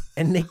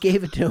 and they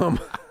gave it to him.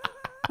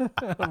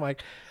 I'm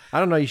like, I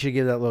don't know, you should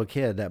give that little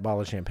kid that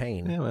bottle of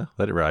champagne. Yeah, well,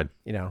 let it ride.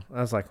 I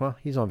was like, well,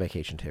 he's on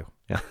vacation too.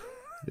 Yeah,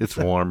 it's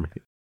warm.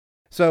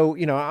 So,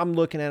 I'm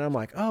looking at it, I'm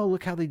like, oh,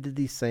 look how they did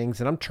these things.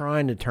 And I'm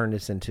trying to turn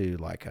this into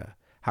like a,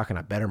 how can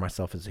I better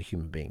myself as a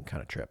human being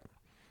kind of trip.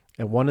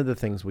 And one of the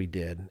things we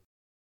did,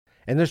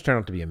 and this turned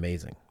out to be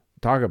amazing.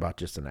 Talk about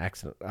just an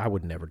accident. I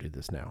would never do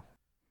this now.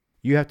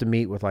 You have to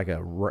meet with like a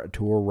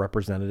tour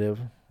representative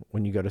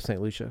when you go to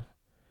St. Lucia.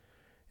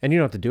 And you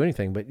don't have to do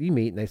anything, but you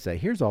meet and they say,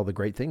 here's all the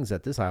great things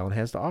that this island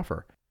has to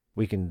offer.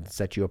 We can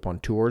set you up on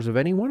tours of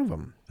any one of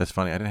them. That's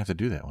funny. I didn't have to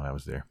do that when I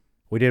was there.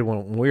 We did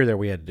when we were there.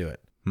 We had to do it.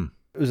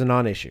 It was a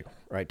non-issue,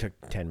 right? It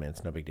took 10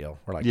 minutes, no big deal.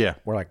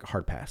 We're like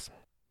hard pass.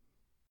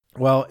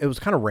 Well, it was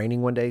kind of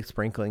raining one day,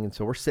 sprinkling, and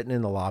so we're sitting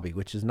in the lobby,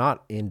 which is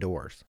not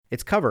indoors.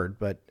 It's covered,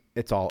 but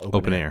it's all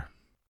open air.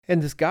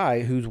 And this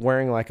guy who's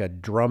wearing like a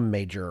drum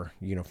major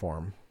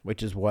uniform,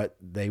 which is what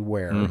they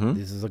wear.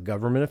 This is a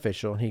government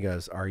official. And he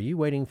goes, are you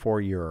waiting for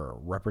your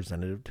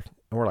representative?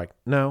 And we're like,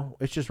 no,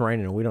 it's just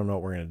raining and we don't know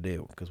what we're going to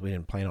do because we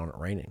didn't plan on it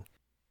raining.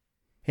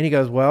 And he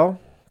goes, well,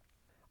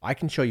 I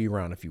can show you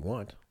around if you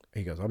want.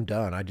 He goes, I'm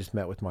done. I just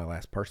met with my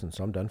last person,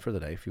 so I'm done for the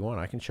day. If you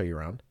want, I can show you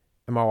around.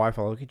 And my wife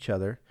and I look at each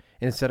other.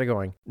 And instead of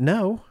going,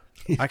 no,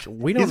 actually,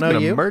 we don't know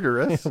you.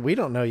 Murder us. We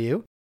don't know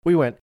you. We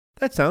went,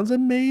 that sounds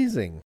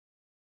amazing.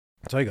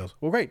 So he goes,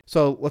 well, great.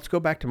 So let's go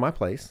back to my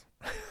place.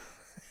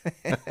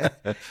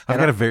 I've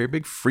got a very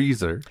big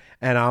freezer.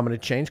 And I'm going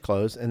to change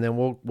clothes, and then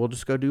we'll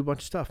just go do a bunch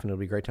of stuff, and it'll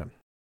be a great time.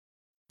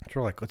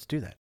 So we're like, let's do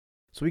that.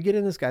 So we get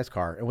in this guy's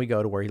car, and we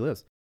go to where he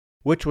lives,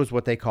 which was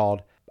what they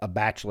called a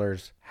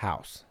bachelor's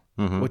house,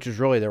 which is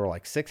really, there were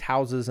like 6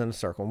 houses in a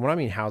circle. And when I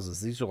mean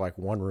houses, these are like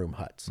one-room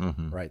huts,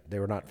 right? They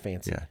were not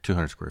fancy. Yeah,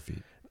 200 square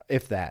feet.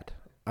 If that.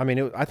 I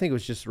mean, I think it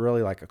was just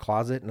really like a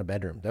closet and a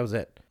bedroom. That was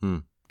it.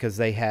 Because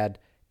they had...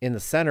 In the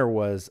center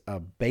was a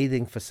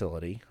bathing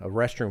facility, a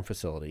restroom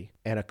facility,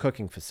 and a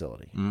cooking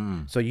facility.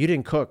 So you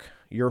didn't cook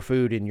your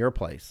food in your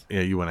place. Yeah,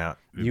 you went out.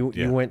 You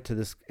went to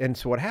this. And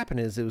so what happened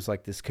is it was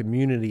like this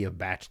community of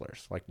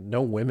bachelors. Like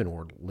no women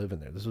were living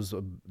there. This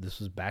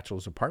was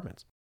bachelors'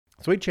 apartments.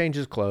 So he changed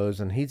his clothes,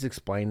 and he's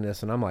explaining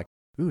this, and I'm like,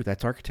 ooh,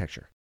 that's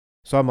architecture.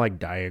 So I'm like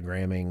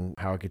diagramming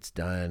how it gets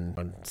done.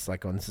 And it's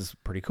like, oh, this is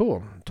pretty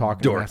cool.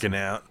 Dorking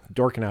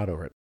out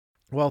over it.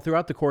 Well,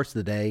 throughout the course of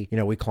the day,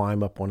 we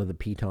climb up one of the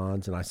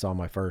pitons, and I saw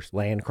my first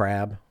land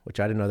crab, which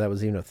I didn't know that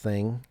was even a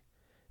thing.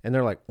 And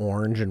they're like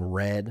orange and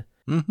red.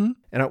 And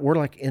we're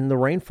like in the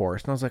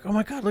rainforest, and I was like, oh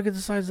my God, look at the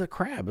size of the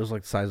crab. It was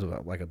like the size of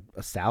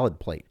a salad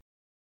plate.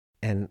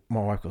 And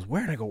my wife goes,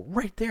 where? And I go,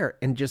 right there.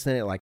 And just then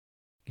it like,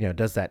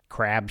 does that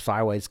crab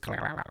sideways,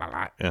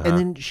 and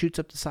then shoots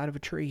up the side of a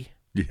tree.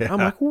 Yeah. I'm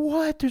like,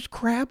 what? There's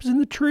crabs in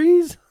the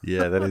trees?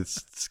 Yeah, that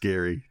is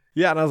scary.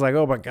 Yeah, and I was like,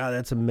 oh my God,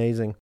 that's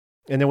amazing.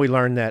 And then we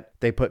learned that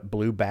they put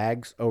blue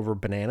bags over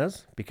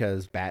bananas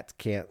because bats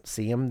can't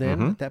see them then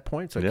at that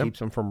point. So it keeps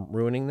them from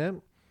ruining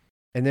them.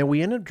 And then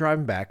we ended up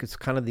driving back. It's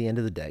kind of the end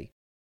of the day.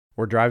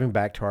 We're driving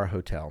back to our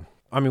hotel.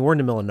 I mean, we're in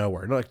the middle of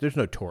nowhere. Like, there's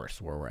no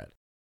tourists where we're at.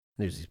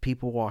 There's these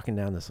people walking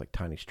down this like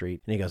tiny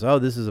street. And he goes, oh,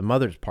 this is a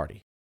mother's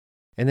party.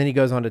 And then he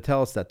goes on to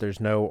tell us that there's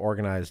no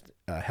organized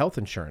health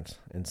insurance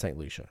in St.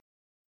 Lucia.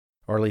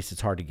 Or at least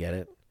it's hard to get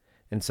it.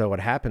 And so what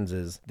happens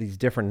is these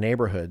different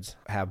neighborhoods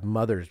have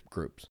mothers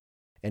groups.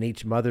 And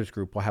each mother's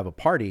group will have a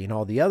party, and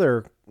all the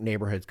other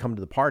neighborhoods come to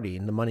the party,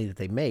 and the money that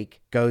they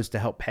make goes to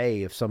help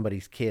pay if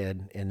somebody's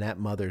kid in that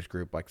mother's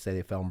group, like say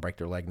they fell and break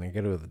their leg and they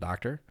go to the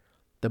doctor,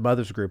 the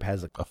mother's group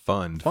has a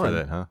fund for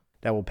that, huh?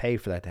 That will pay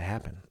for that to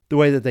happen. The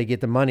way that they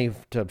get the money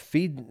to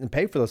feed and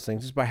pay for those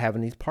things is by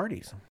having these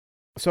parties.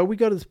 So we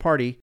go to this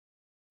party.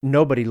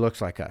 Nobody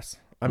looks like us.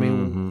 I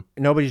mean,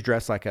 nobody's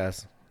dressed like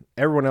us.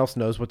 Everyone else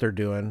knows what they're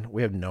doing.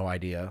 We have no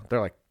idea. They're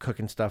like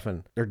cooking stuff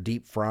and they're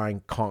deep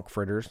frying conch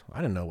fritters.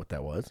 I didn't know what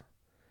that was.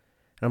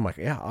 And I'm like,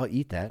 yeah, I'll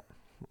eat that.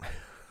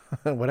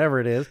 Whatever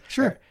it is.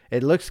 Sure.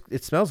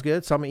 It smells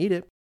good, so I'm going to eat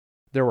it.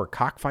 There were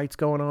cockfights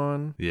going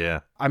on.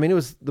 Yeah. I mean, it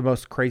was the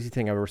most crazy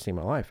thing I've ever seen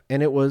in my life.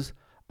 And it was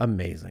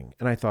amazing.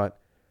 And I thought,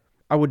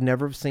 I would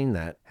never have seen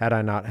that had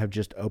I not have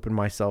just opened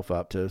myself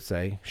up to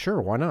say,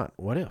 sure, why not?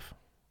 What if?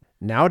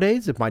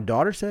 Nowadays, if my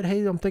daughter said,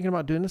 hey, I'm thinking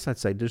about doing this, I'd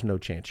say, there's no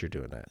chance you're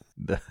doing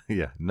that.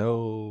 Yeah,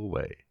 no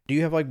way. Do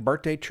you have like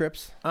birthday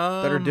trips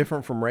that are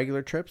different from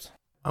regular trips?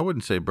 I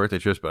wouldn't say birthday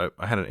trips, but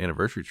I had an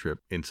anniversary trip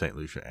in St.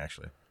 Lucia,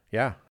 actually.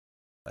 Yeah.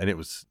 And it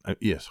was,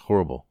 yes,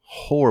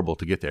 horrible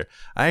to get there.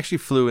 I actually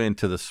flew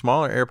into the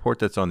smaller airport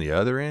that's on the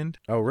other end.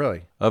 Oh,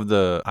 really? Of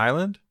the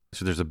island.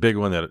 So there's a big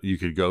one that you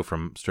could go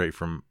straight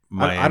from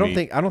Miami. I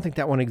don't think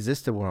that one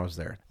existed when I was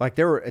there. Like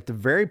they were at the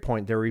very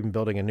point they were even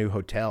building a new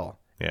hotel,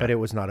 but it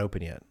was not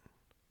open yet.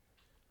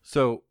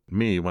 So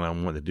when I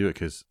wanted to do it,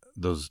 because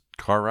those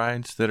car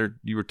rides that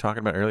you were talking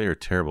about earlier are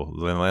terrible.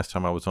 The last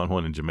time I was on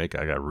one in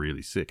Jamaica, I got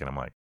really sick, and I'm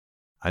like,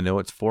 I know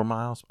it's 4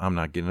 miles. I'm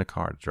not getting a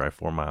car to drive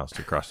 4 miles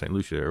to cross St.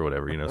 Lucia or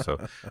whatever, So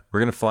we're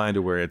going to fly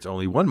into where it's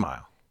only 1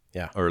 mile.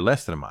 Yeah. Or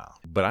less than a mile.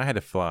 But I had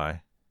to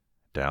fly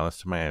Dallas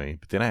to Miami,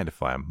 but then I had to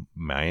fly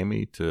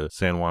Miami to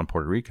San Juan,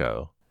 Puerto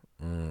Rico,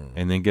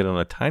 and then get on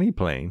a tiny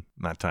plane,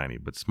 not tiny,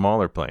 but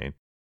smaller plane,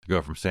 to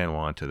go from San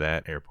Juan to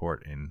that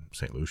airport in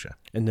St. Lucia.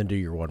 And then do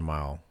your 1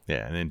 mile.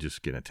 Yeah, and then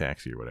just get a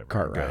taxi or whatever.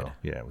 Cart ride.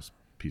 Yeah, it was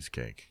a piece of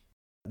cake.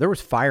 There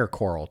was fire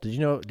coral. Did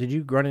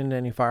you run into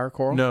any fire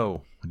coral?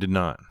 No, I did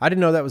not. I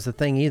didn't know that was the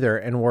thing either.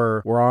 And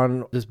we're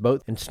on this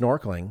boat and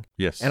snorkeling.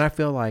 Yes. And I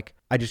feel like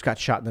I just got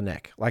shot in the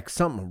neck. Like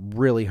something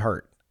really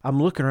hurt. I'm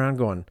looking around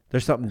going,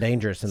 there's something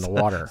dangerous in the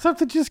water.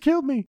 Something just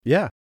killed me.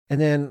 Yeah. And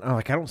then I'm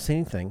like, I don't see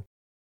anything.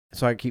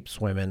 So I keep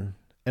swimming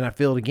and I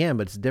feel it again,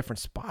 but it's a different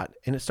spot.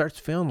 And it starts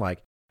feeling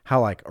like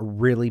how like a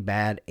really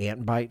bad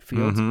ant bite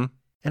feels. Mm-hmm.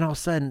 And all of a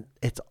sudden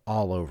it's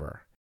all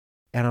over.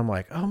 And I'm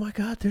like, oh my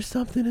God, there's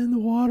something in the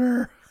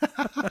water.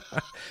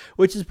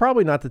 Which is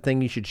probably not the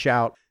thing you should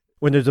shout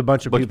when there's a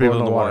bunch of people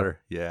in the water.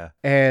 Yeah.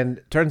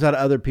 And turns out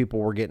other people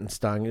were getting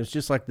stung. It was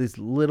just like these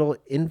little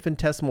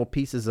infinitesimal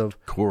pieces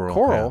of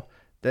coral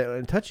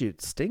that touch you,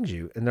 it stings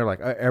you. And they're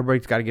like,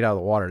 everybody's got to get out of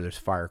the water. There's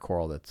fire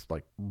coral that's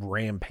like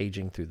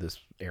rampaging through this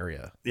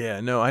area. Yeah,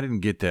 no, I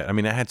didn't get that. I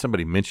mean, I had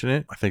somebody mention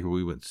it. I think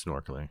we went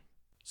snorkeling.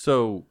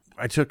 So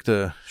I took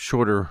the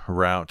shorter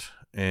route,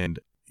 and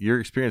your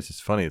experience is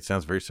funny. It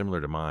sounds very similar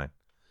to mine.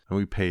 And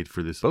we paid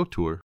for this boat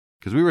tour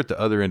because we were at the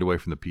other end away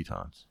from the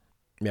Pitons.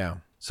 Yeah.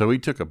 So we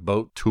took a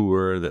boat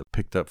tour that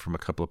picked up from a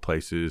couple of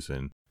places,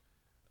 and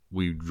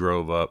we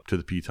drove up to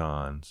the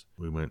Pitons.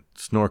 We went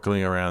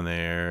snorkeling around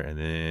there, and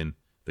then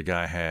the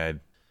guy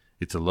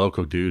it's a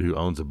local dude who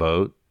owns a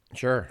boat.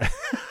 Sure.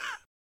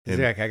 He's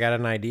like, I got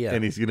an idea.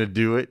 And he's going to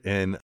do it.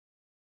 And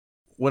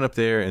went up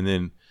there, and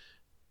then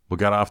we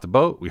got off the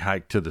boat. We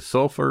hiked to the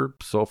sulfur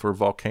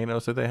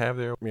volcanoes that they have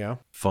there. Yeah.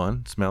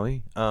 Fun,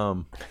 smelly.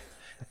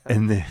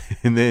 And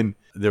then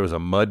there was a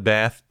mud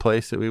bath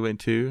place that we went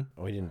to.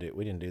 We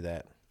didn't do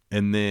that.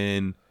 And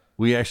then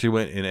we actually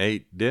went and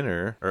ate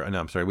dinner,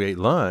 we ate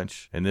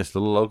lunch in this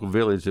little local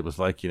village. It was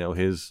like,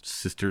 his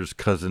sister's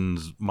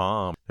cousin's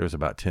mom. There was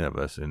about 10 of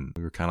us, and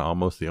we were kind of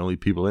almost the only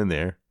people in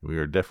there. We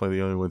were definitely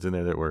the only ones in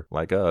there that were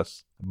like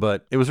us.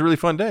 But it was a really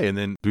fun day. And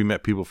then we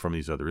met people from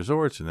these other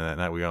resorts, and then that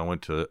night we all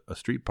went to a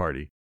street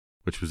party,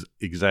 which was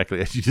exactly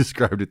as you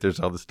described it. There's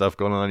all this stuff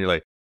going on. You're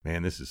like,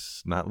 man, this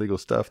is not legal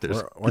stuff.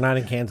 We're not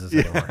in Kansas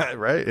anymore. Yeah,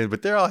 right?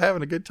 But they're all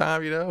having a good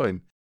time,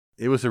 and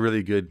it was a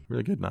really good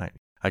night.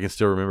 I can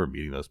still remember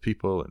meeting those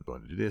people and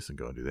going to do this and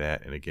going to do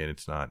that. And again,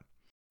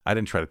 I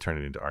didn't try to turn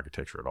it into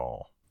architecture at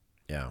all.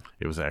 Yeah.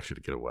 It was actually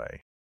to get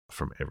away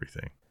from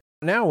everything.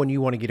 Now, when you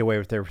want to get away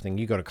with everything,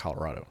 you go to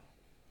Colorado.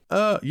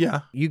 Yeah.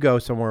 You go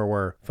somewhere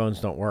where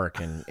phones don't work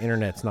and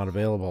internet's not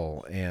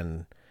available.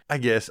 And I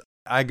guess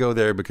I go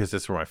there because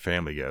that's where my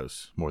family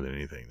goes more than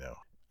anything, though.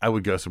 I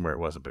would go somewhere it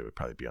wasn't, but it would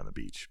probably be on the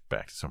beach,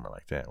 back to somewhere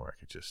like that where I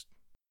could just,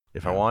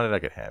 if I wanted, I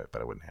could have it,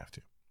 but I wouldn't have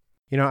to.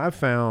 I've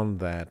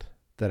found that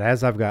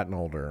as I've gotten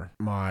older,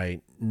 my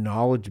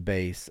knowledge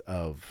base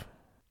of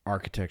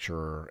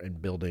architecture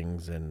and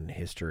buildings and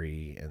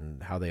history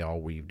and how they all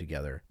weave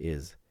together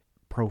is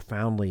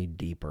profoundly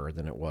deeper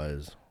than it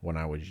was when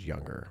I was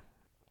younger.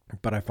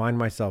 But I find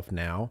myself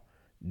now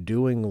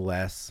doing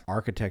less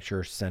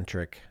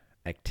architecture-centric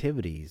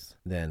activities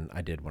than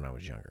I did when I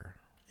was younger.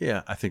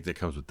 Yeah, I think that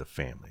comes with the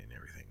family and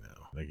everything,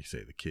 though. Like you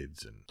say, the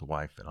kids and the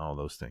wife and all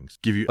those things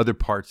give you other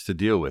parts to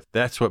deal with.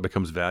 That's what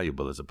becomes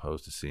valuable as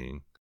opposed to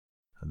seeing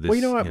this. Well,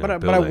 you know what? But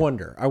I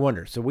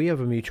wonder. So we have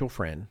a mutual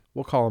friend.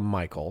 We'll call him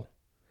Michael.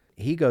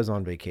 He goes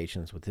on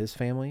vacations with his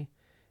family,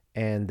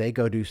 and they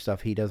go do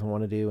stuff he doesn't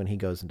want to do, and he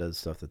goes and does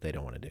stuff that they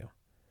don't want to do.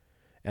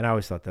 And I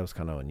always thought that was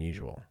kind of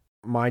unusual.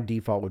 My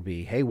default would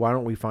be, hey, why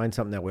don't we find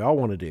something that we all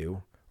want to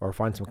do, or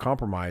find some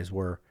compromise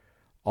where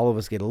all of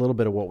us get a little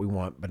bit of what we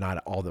want, but not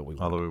all that we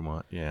want. All that we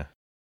want, yeah.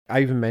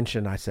 I even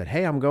mentioned, I said,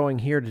 hey, I'm going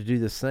here to do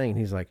this thing. And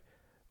he's like,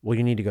 well,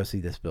 you need to go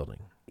see this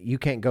building. You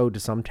can't go to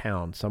some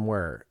town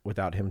somewhere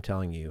without him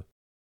telling you,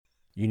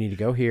 you need to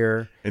go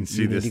here and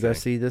see you this need to go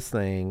see this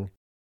thing.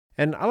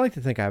 And I like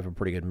to think I have a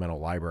pretty good mental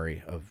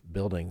library of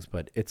buildings,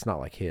 but it's not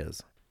like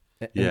his.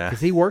 Yeah.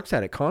 Because he works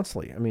at it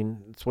constantly. I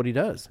mean, it's what he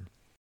does.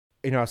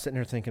 You know, I was sitting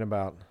here thinking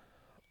about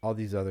all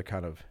these other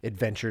kind of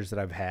adventures that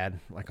I've had,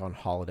 like on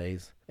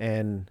holidays.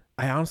 And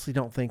I honestly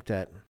don't think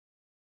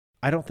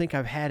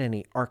I've had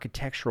any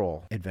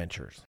architectural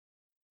adventures.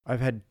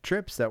 I've had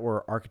trips that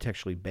were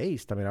architecturally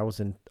based. I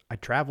mean, I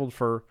traveled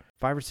for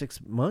 5 or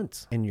 6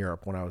 months in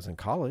Europe when I was in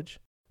college.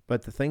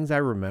 But the things I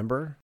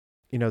remember,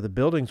 you know, the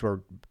buildings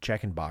were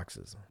checking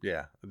boxes.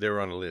 Yeah. They were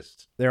on a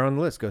list. They're on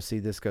the list. Go see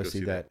this, go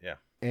see that. Yeah.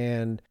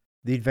 And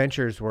the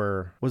adventures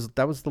was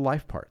the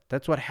life part.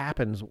 That's what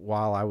happens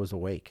while I was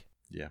awake.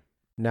 Yeah.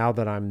 Now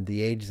that I'm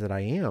the age that I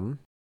am,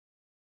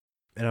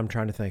 and I'm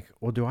trying to think,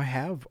 well, do I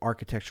have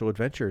architectural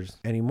adventures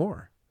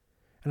anymore?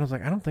 And I was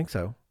like, I don't think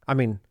so. I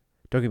mean,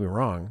 don't get me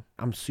wrong.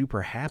 I'm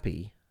super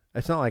happy.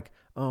 It's not like,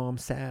 oh, I'm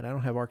sad. I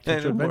don't have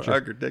architectural adventures.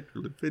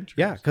 Architectural adventures.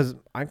 Yeah, because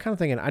I'm kind of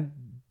thinking I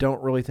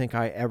don't really think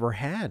I ever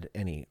had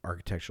any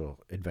architectural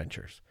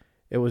adventures.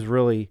 It was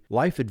really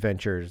life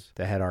adventures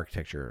that had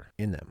architecture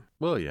in them.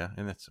 Well, yeah.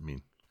 And that's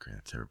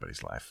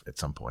everybody's life at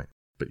some point.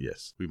 But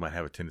yes, we might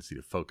have a tendency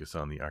to focus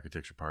on the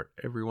architecture part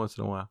every once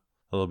in a while,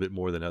 a little bit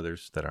more than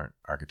others that aren't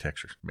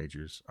architecture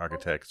majors,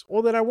 architects.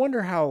 Well, then I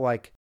wonder how,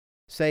 like,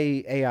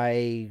 say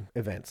AIA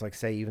events, like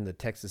say even the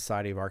Texas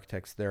Society of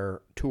Architects,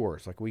 their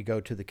tours, like we go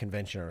to the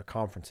convention or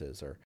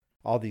conferences or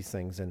all these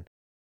things. And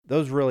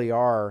those really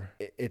are,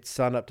 it's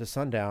sun up to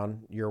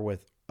sundown. You're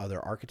with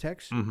other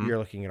architects. Mm-hmm. You're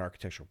looking at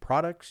architectural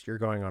products. You're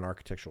going on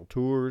architectural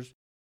tours.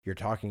 You're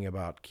talking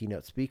about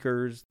keynote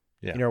speakers.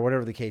 Yeah. You know,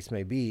 whatever the case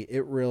may be,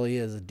 it really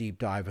is a deep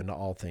dive into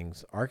all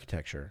things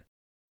architecture.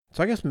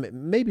 So I guess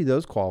maybe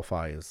those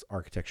qualify as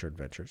architecture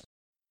adventures.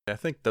 I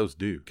think those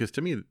do, because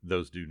to me,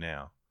 those do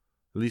now.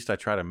 At least I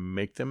try to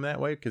make them that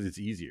way because it's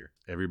easier.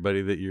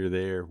 Everybody that you're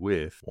there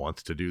with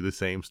wants to do the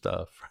same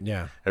stuff.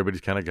 Yeah.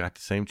 Everybody's kind of got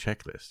the same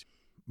checklist.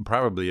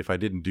 Probably if I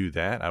didn't do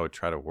that, I would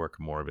try to work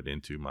more of it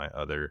into my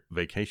other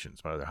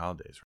vacations, my other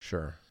holidays.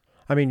 Sure.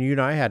 I mean, you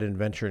and I had an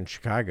adventure in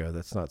Chicago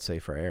that's not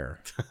safe for air.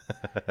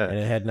 And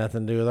it had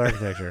nothing to do with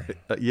architecture.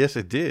 Yes,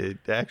 it did,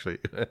 actually.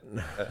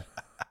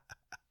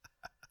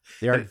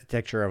 The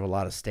architecture of a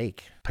lot of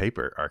steak.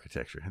 Paper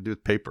architecture. It had to do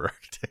with paper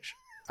architecture.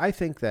 I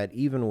think that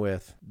even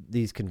with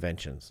these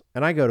conventions,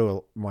 and I go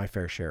to my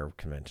fair share of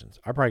conventions.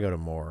 I probably go to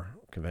more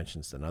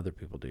conventions than other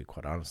people do,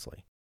 quite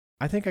honestly.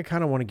 I think I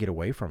kind of want to get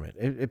away from it.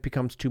 It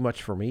becomes too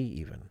much for me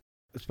even.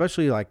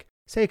 Especially like,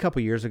 say a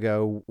couple years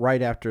ago,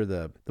 right after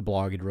the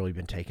blog had really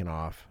been taken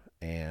off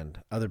and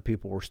other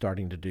people were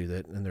starting to do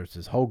that. And there's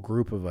this whole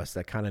group of us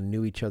that kind of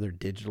knew each other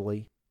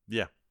digitally.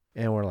 Yeah.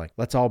 And we're like,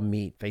 let's all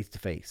meet face to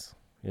face.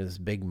 You know, this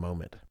big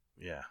moment.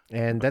 Yeah.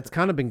 And that's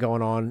kind of been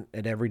going on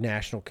at every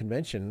national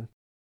convention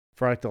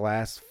for like the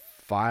last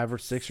 5 or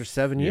 6 or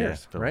 7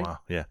 years, right? Wow.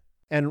 Yeah.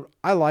 And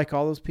I like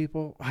all those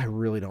people. I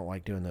really don't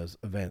like doing those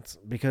events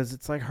because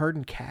it's like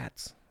herding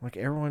cats. Like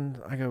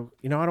everyone, I go,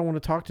 you know, I don't want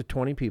to talk to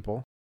 20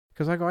 people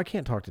because I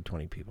can't talk to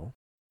 20 people.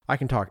 I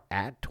can talk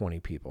at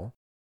 20 people,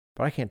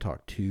 but I can't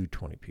talk to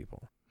 20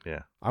 people.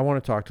 Yeah. I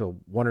want to talk to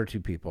 1 or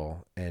 2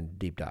 people and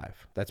deep dive.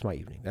 That's my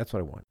evening. That's what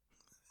I want.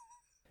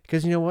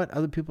 Because you know what?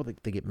 Other people,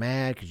 they get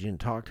mad because you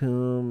didn't talk to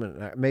them.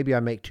 And maybe I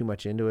make too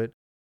much into it.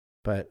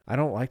 But I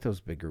don't like those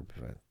big group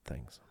event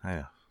things.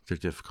 Yeah, they're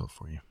difficult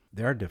for you.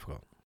 They are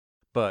difficult.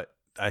 But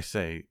I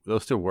say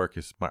those still work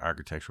as my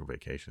architectural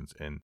vacations,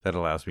 and that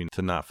allows me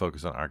to not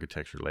focus on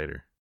architecture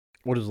later.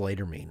 What does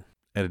later mean?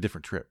 At a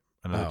different trip,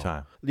 another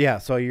time. Yeah,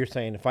 so you're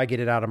saying if I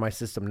get it out of my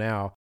system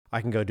now,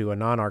 I can go do a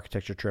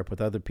non-architecture trip with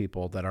other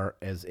people that aren't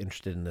as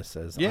interested in this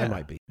as I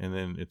might be. And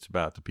then it's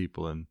about the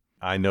people, and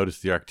I notice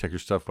the architecture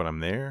stuff when I'm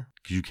there,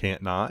 because you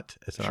can't not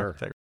as an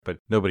architect. But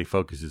nobody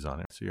focuses on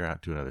it. So you're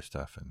out doing other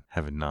stuff and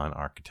having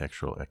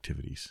non-architectural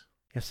activities.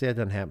 Yeah, see, that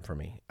doesn't happen for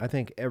me. I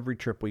think every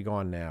trip we go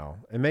on now,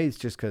 and maybe it's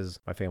just because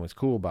my family's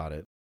cool about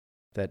it,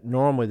 that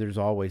normally there's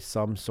always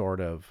some sort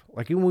of,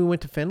 like even when we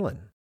went to Finland,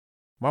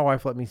 my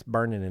wife let me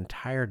burn an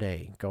entire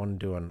day going and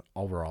doing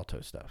Alvar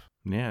Aalto stuff.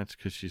 Yeah, it's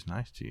because she's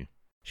nice to you.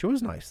 She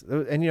was nice.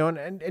 And, you know,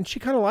 and she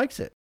kind of likes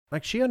it.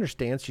 Like she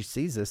understands, she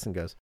sees this and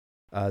goes,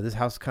 this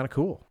house is kind of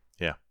cool.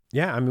 Yeah.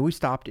 Yeah, I mean, we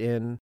stopped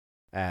in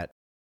at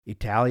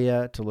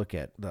Italia to look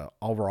at the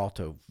Alvar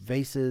Aalto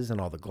vases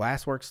and all the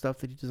glasswork stuff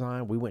that he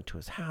designed. We went to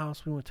his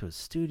house. We went to his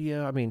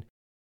studio. I mean,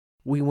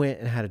 we went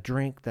and had a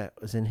drink that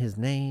was in his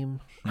name.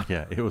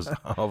 Yeah, it was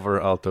Alvar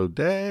Aalto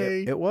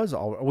Day. It was.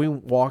 We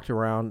walked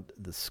around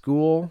the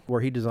school where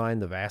he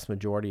designed the vast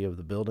majority of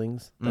the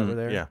buildings that were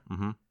there. Yeah.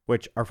 Mm-hmm.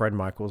 Which our friend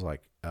Michael was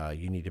like,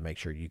 you need to make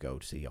sure you go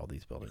see all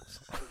these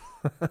buildings.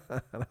 And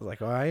I was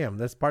like, I am.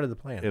 That's part of the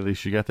plan. At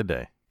least you got the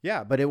day.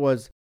 Yeah, but it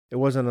wasn't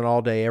an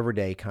all day, every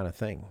day kind of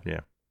thing. Yeah.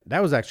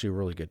 That was actually a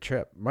really good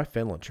trip. My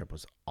Finland trip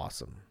was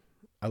awesome.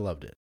 I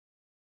loved it.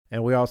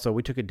 And we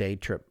took a day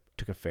trip,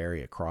 took a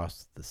ferry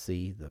across the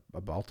sea, the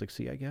Baltic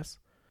Sea, I guess,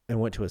 and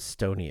went to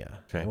Estonia.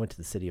 Okay. I went to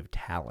the city of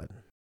Tallinn,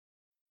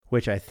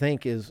 which I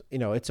think is,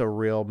 it's a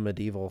real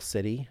medieval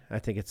city. I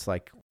think it's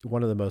like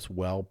one of the most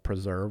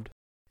well-preserved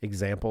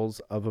examples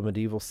of a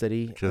medieval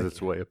city. Because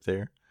it's way up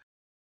there.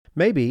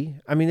 Maybe.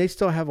 I mean, they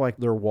still have like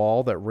their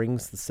wall that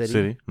rings the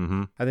city.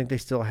 Mm-hmm. I think they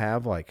still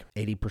have like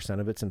 80%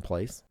 of it's in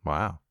place.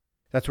 Wow.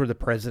 That's where the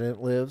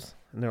president lives.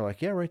 And they're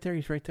like, yeah, right there.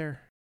 He's right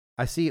there.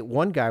 I see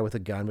one guy with a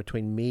gun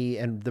between me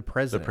and the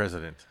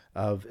president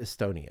of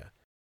Estonia.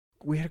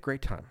 We had a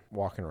great time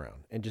walking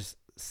around and just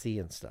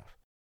seeing stuff.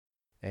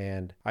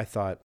 And I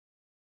thought,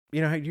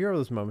 you know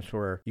those moments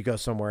where you go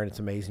somewhere and it's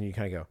amazing. You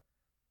kind of go,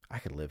 I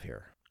could live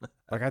here.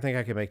 Like, I think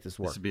I could make this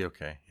work. This would be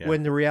okay. Yeah.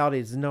 When the reality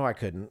is, no, I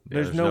couldn't. Yeah,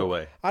 there's no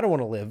way. I don't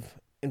want to live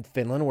in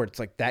Finland where it's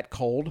like that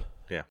cold.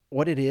 Yeah.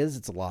 What it is,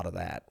 it's a lot of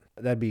that.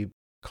 That'd be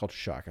culture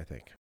shock, I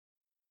think.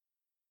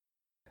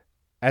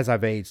 As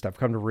I've aged, I've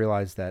come to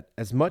realize that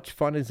as much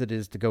fun as it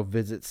is to go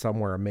visit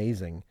somewhere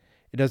amazing,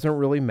 it doesn't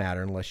really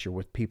matter unless you're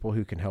with people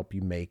who can help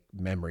you make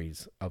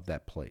memories of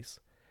that place.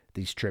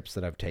 These trips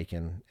that I've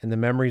taken and the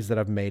memories that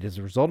I've made as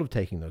a result of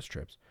taking those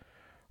trips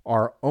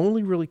are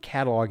only really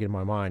cataloged in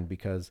my mind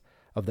because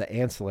of the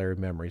ancillary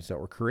memories that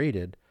were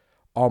created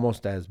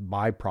almost as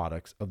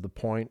byproducts of the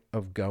point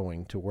of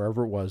going to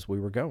wherever it was we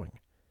were going.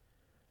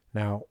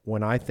 Now,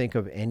 when I think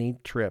of any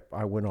trip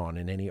I went on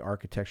and any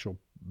architectural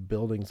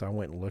buildings I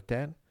went and looked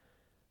at,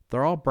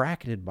 they're all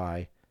bracketed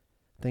by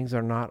things that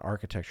are not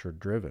architecture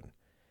driven.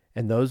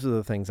 And those are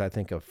the things I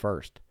think of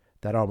first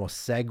that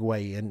almost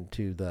segue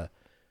into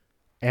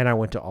and I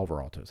went to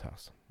Alvaralto's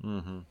house.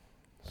 Mm-hmm.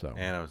 So,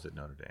 and I was at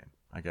Notre Dame.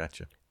 I got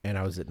you. And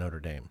I was at Notre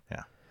Dame.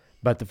 Yeah.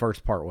 But the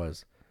first part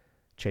was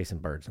chasing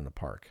birds in the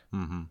park.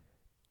 Mm-hmm.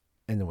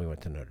 And then we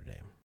went to Notre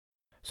Dame.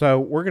 So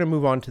we're going to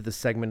move on to the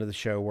segment of the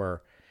show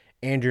where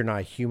Andrew and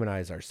I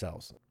humanize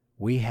ourselves.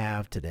 We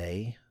have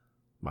today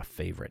my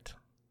favorite,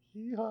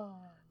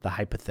 the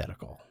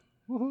hypothetical.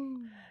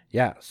 Woohoo.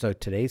 Yeah, so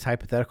today's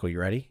hypothetical, you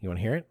ready? You want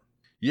to hear it?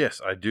 Yes,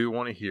 I do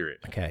want to hear it.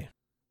 Okay.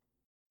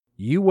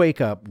 You wake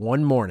up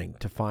one morning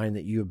to find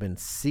that you have been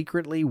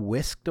secretly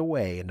whisked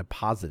away and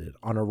deposited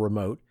on a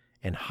remote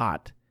and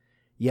hot,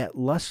 yet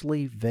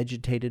lushly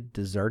vegetated,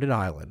 deserted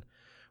island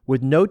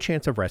with no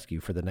chance of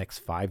rescue for the next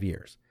 5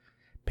 years.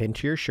 Pinned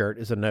to your shirt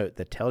is a note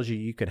that tells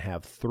you can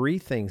have 3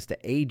 things to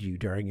aid you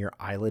during your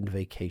island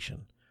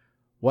vacation.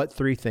 What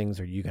 3 things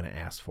are you going to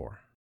ask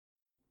for?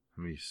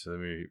 It's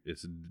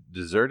a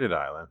deserted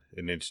island,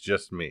 and it's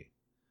just me.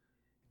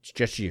 It's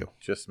just you.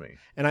 Just me.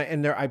 And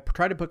I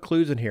try to put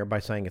clues in here by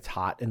saying it's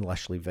hot and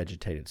lushly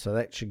vegetated. So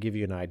that should give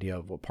you an idea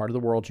of what part of the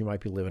world you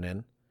might be living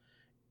in,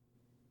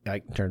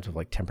 like in terms of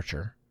like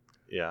temperature.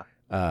 Yeah.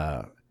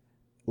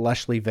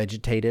 Lushly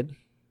vegetated.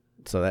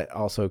 So that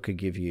also could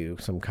give you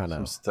some kind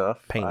of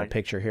stuff. Paint a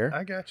picture here.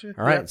 I got you.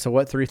 All right. So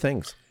what 3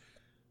 things?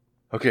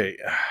 Okay.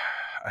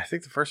 I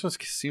think the first one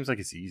seems like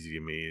it's easy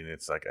to me, and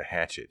it's like a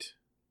hatchet.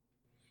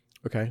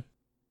 Okay.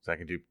 So I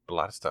can do a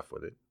lot of stuff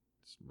with it.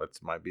 But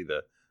it might be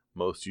the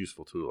most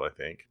useful tool, I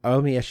think. Oh,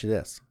 let me ask you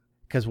this.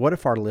 Because what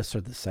if our lists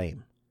are the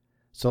same?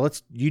 So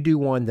you do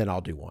one, then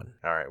I'll do one.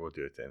 All right. We'll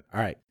do it then.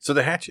 All right. So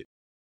the hatchet,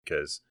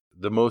 because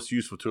the most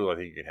useful tool I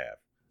think you can have.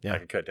 Yeah. I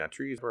can cut down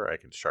trees, or I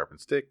can sharpen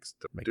sticks,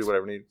 do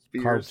whatever needs.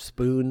 Carve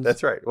spoons.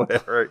 That's right.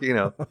 Whatever.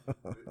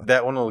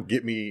 That one will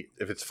get me,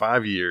 if it's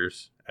 5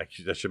 years,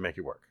 actually, that should make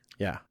it work.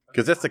 Yeah.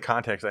 Because that's the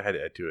context I had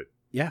to add to it.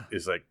 Yeah.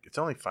 It's like, it's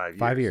only 5 years.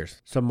 5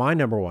 years. So my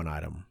number one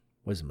item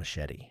was a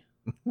machete.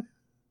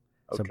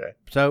 Okay.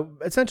 So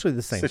essentially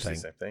the same thing.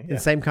 Same thing. Yeah. The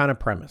same kind of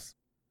premise.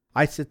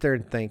 I sit there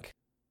and think,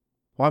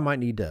 well, I might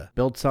need to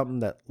build something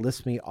that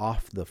lifts me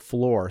off the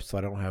floor so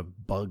I don't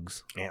have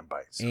bugs,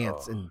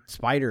 ants, and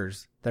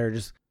spiders that are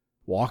just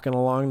walking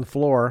along the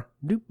floor.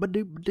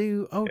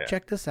 Doop-a-doop-a-doo. Oh, yeah.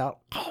 Check this out.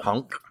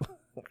 Hunk.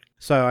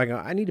 So I go,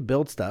 I need to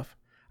build stuff.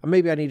 Or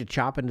maybe I need to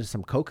chop into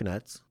some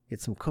coconuts,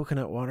 get some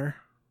coconut water.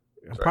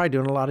 I'm probably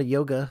doing a lot of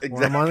yoga.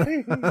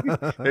 Exactly.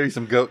 Maybe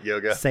some goat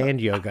yoga. Sand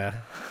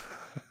yoga.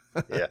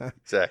 Yeah,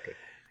 exactly.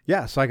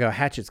 Yeah, so I go,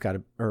 hatchet's got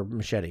to, or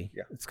machete.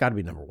 Yeah. It's got to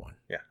be number one.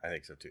 Yeah, I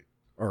think so too.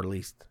 Or at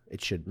least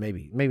it should,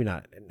 maybe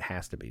not, it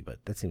has to be, but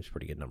that seems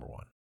pretty good, number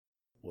one.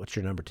 What's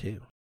your number 2?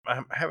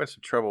 I'm having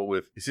some trouble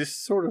with, is this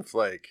sort of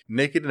like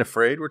Naked and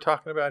Afraid we're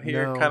talking about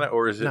here? No, kind of,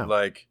 or is it no.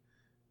 like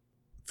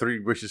 3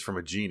 wishes from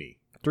a genie?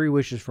 3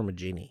 wishes from a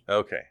genie.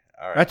 Okay.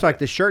 All right. That's like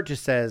the shirt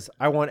just says,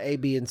 I want A,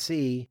 B, and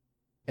C.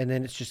 And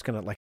then it's just going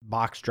to like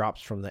box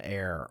drops from the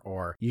air,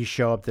 or you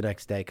show up the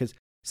next day because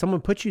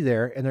someone put you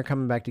there and they're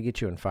coming back to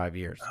get you in 5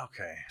 years.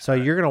 Okay. So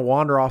you're going to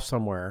wander off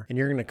somewhere and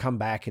you're going to come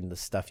back and the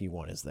stuff you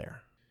want is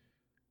there.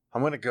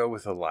 I'm going to go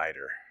with a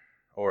lighter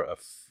or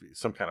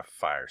some kind of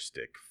fire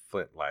stick,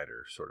 flint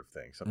lighter sort of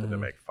thing, something to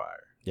make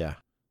fire. Yeah.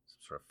 Some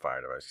sort of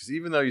fire device. Because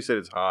even though you said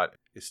it's hot,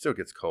 it still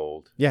gets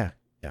cold. Yeah.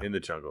 In the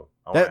jungle.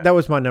 That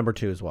was my number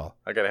 2 as well.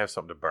 I got to have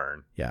something to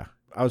burn. Yeah.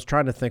 I was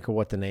trying to think of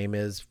what the name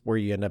is where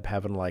you end up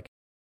having like,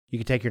 you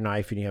could take your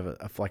knife and you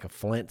have like a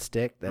flint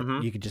stick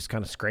that you could just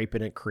kind of scrape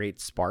in and create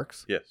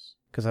sparks. Yes.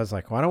 Because I was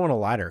like, well, I don't want a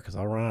lighter because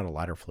I'll run out of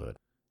lighter fluid.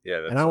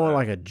 Yeah. And I want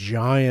like a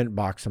giant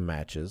box of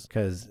matches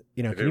because,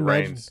 can you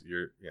imagine?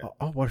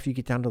 What if you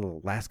get down to the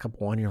last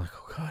couple one, you're like,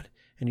 oh God,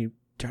 and you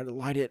try to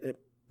light it, and it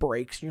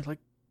breaks, and you're like,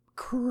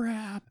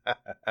 crap.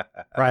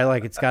 Right?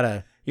 Like it's got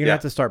to, you're going to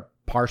have to start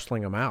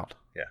parceling them out.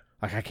 Yeah.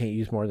 Like I can't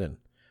use more than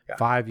Yeah.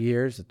 5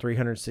 years at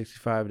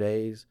 365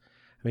 days.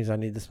 That means I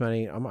need this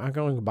many. I'm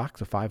going a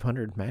box of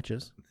 500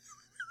 matches.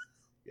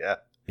 Yeah.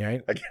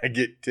 Right? I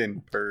get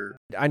 10 per.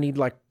 I need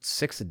like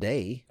 6 a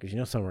day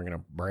because some are going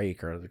to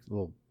break or the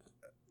little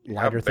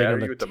lighter thing on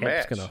the tip's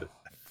going to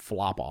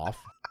flop off.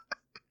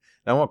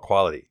 I want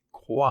quality.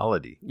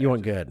 Quality. You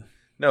want good.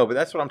 No, but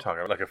that's what I'm talking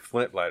about. Like a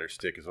flint lighter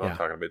stick is what I'm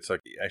talking about. It's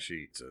like,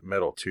 actually, it's a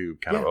metal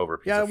tube kind of over a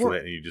piece of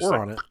flint. And you just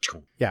on it.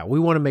 Yeah, we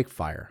want to make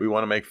fire. We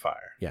want to make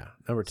fire. Yeah,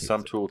 number 2.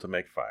 Some tool to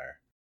make fire.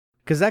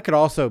 Because that could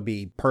also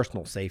be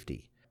personal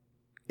safety.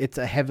 It's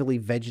a heavily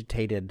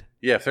vegetated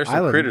if there's some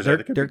island. critters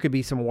there could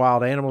be some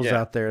wild animals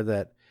out there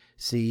that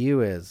see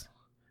you as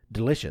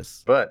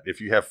delicious. But if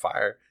you have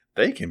fire,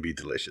 they can be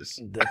delicious.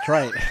 That's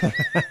right.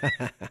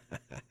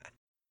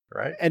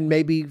 Right? And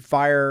maybe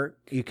fire,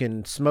 you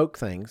can smoke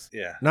things.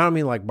 Yeah. Not I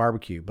mean like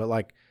barbecue, but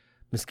like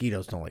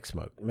mosquitoes don't like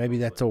smoke. Maybe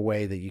that's a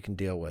way that you can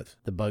deal with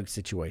the bug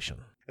situation.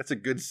 That's a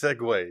good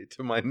segue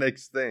to my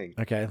next thing.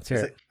 Okay, let's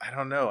hear it. I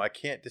don't know. I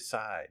can't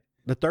decide.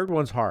 The third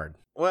one's hard.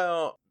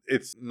 Well,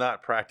 it's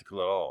not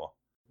practical at all.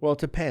 Well, it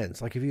depends.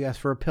 Like if you ask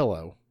for a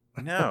pillow.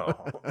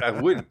 No, I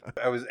wouldn't.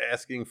 I was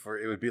asking for,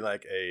 it would be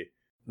like a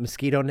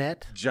mosquito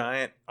net,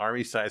 giant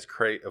army-sized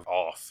crate of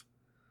off.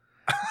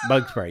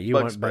 Bug spray. You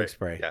want bug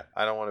spray. Yeah,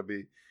 I don't want to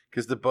be,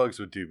 because the bugs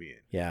would do me in.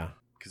 Yeah.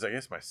 Because I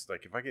guess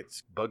if I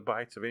get bug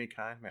bites of any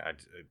kind, man,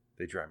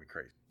 they drive me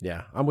crazy.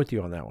 Yeah, I'm with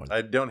you on that one.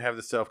 I don't have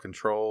the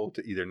self-control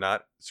to either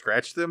not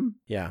scratch them.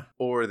 Yeah.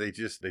 Or they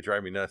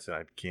drive me nuts and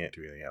I can't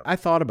do anything else. I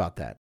thought about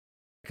that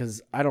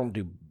because I don't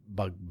do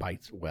bug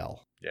bites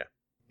well. Yeah.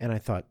 And I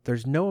thought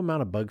there's no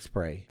amount of bug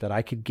spray that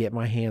I could get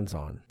my hands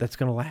on that's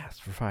going to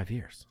last for 5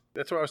 years.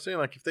 That's what I was saying.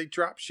 Like if they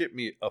drop ship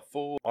me a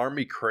full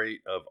army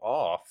crate of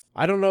off,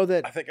 I don't know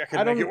that. I think I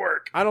could make it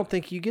work. I don't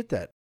think you get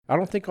that. I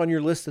don't think on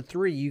your list of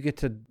 3 you get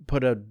to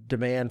put a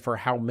demand for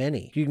how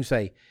many. You can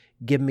say,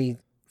 give me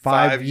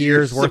 5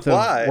 years worth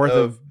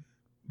of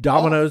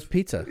Domino's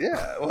pizza.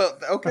 Yeah. Well,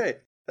 okay.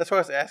 That's why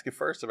I was asking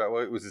first about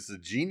was this a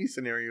genie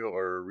scenario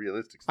or a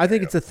realistic scenario? I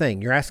think it's a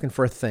thing. You're asking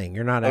for a thing.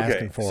 You're not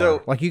asking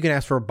for like you can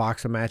ask for a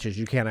box of matches.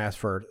 You can't ask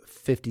for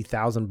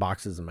 50,000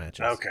 boxes of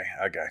matches. Okay,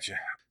 I got you.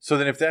 So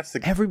then if that's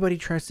everybody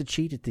tries to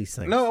cheat at these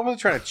things. No, I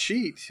wasn't trying to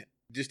cheat.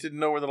 Just didn't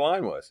know where the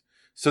line was.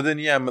 So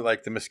then,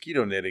 like the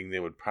mosquito netting, they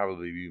would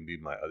probably be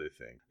my other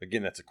thing.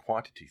 Again, that's a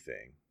quantity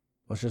thing.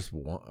 Well, it's just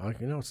one.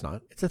 It's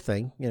not. It's a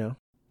thing,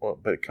 Well,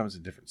 but it comes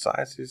in different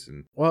sizes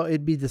and. Well,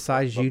 it'd be the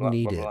size you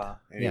needed.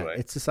 Anyway. Yeah,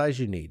 it's the size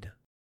you need.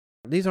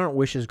 These aren't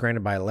wishes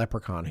granted by a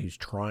leprechaun who's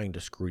trying to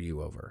screw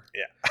you over.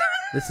 Yeah.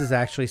 This is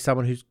actually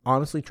someone who's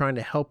honestly trying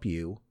to help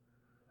you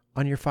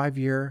on your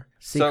 5-year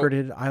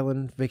secreted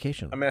island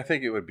vacation. I mean, I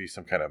think it would be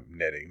some kind of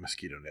netting,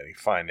 mosquito netting,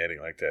 fine netting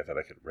like that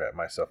I could wrap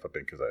myself up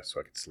in so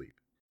I could sleep.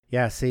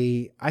 Yeah,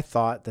 see, I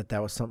thought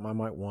that was something I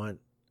might want,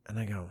 and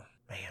I go,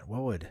 man,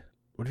 what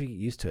if you get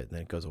used to it and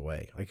then it goes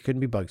away? Like, it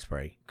couldn't be bug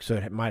spray, so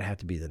it might have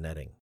to be the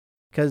netting.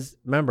 Because,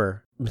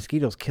 remember,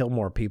 mosquitoes kill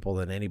more people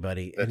than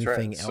anything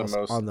else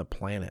on the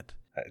planet.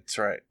 That's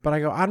right. But I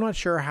go, I'm not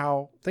sure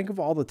how, think of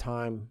all the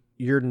time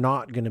you're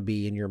not going to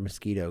be in your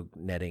mosquito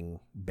netting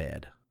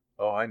bed.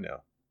 Oh, I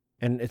know.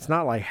 And it's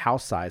not like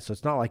house size, so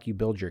it's not like you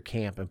build your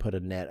camp and put a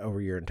net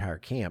over your entire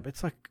camp.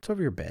 It's like, it's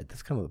over your bed.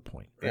 That's kind of the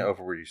point. Right? Yeah,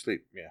 over where you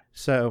sleep, yeah.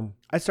 So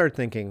I started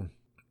thinking,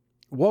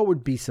 what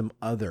would be some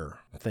other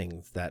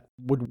things that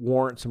would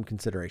warrant some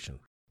consideration?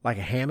 Like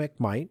a hammock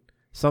might.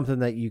 Something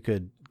that you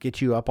could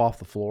get you up off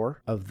the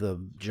floor of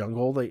the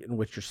jungle in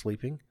which you're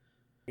sleeping.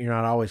 You're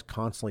not always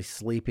constantly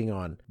sleeping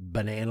on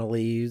banana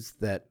leaves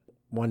that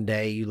one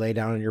day you lay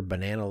down on your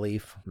banana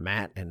leaf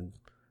mat and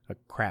a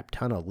crap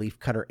ton of leaf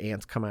cutter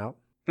ants come out.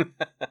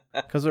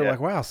 Because they're like,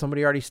 wow,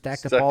 somebody already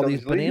stacked up all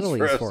these banana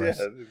leaves for us.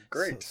 Yeah,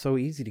 great. So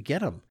easy to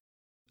get them.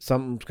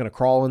 Something's going to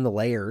crawl in the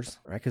layers,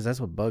 right? Because that's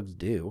what bugs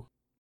do.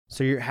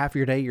 So half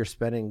your day you're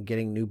spending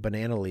getting new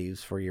banana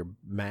leaves for your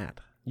mat.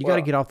 You got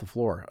to get off the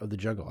floor of the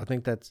jungle. I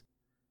think that's...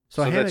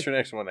 So that's your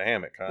next one, the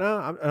hammock,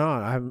 huh? No,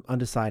 I'm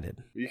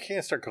undecided. You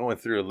can't start going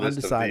through a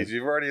list of these.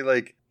 You've already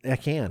I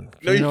can.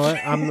 No, you know what?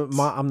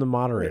 I'm the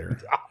moderator.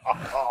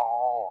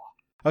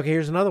 Okay,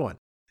 here's another one.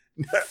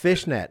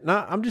 Fishnet.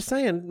 No, I'm just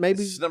saying maybe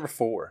this is number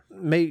 4.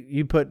 Maybe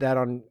you put that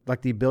on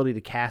like the ability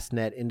to cast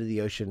net into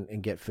the ocean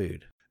and get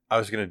food. I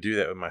was going to do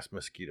that with my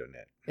mosquito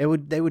net.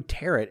 They would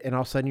tear it, and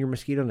all of a sudden your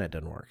mosquito net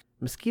doesn't work.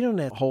 Mosquito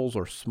net holes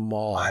are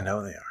small. I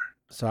know they are.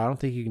 So I don't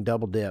think you can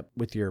double dip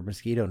with your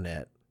mosquito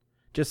net.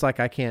 Just like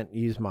I can't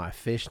use my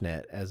fish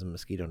net as a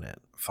mosquito net.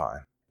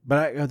 Fine.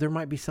 But there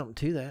might be something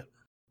to that.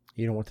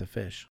 You don't want the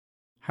fish.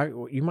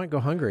 You might go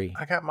hungry.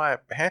 I got my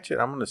hatchet.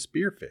 I'm going to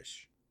spear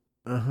fish.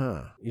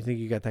 Uh-huh. You think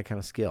you got that kind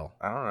of skill?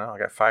 I don't know. I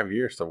got 5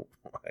 years to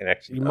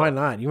actually. You might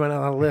not. You might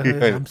not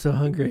live. I'm so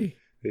hungry.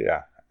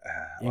 Yeah.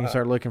 You can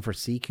start looking for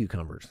sea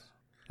cucumbers.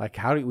 Like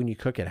when you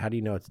cook it, how do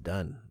you know it's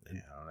done?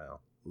 Yeah, I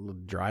don't know.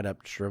 Dried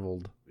up,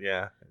 shriveled.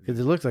 Yeah. Because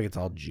it looks like it's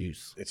all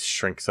juice. It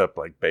shrinks up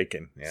like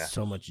bacon. Yeah.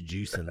 So much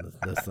juice in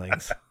those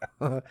things.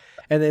 And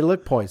they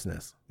look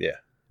poisonous. Yeah.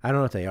 I don't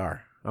know what they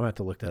are. I'm going to have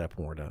to look that up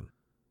when we're done.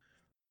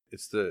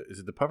 Is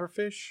it the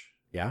pufferfish?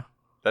 Yeah.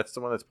 That's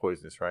the one that's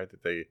poisonous, right?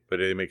 But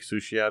they make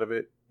sushi out of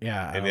it.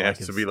 Yeah. And it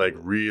has to be like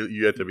real.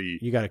 You have to be.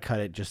 You got to cut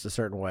it just a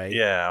certain way.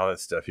 Yeah, all that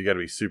stuff. You got to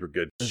be super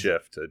good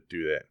chef to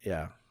do that.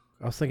 Yeah.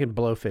 I was thinking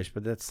blowfish,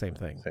 but that's the same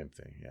thing. Same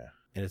thing, yeah.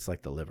 And it's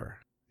like the liver.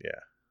 Yeah.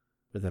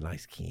 With a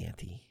nice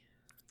Chianti.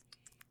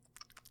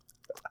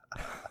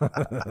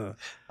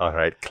 All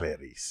right,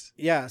 Clarice.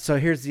 Yeah, so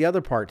here's the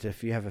other part.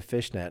 If you have a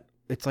fish net,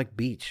 it's like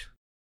beach.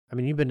 I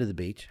mean, you've been to the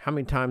beach. How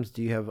many times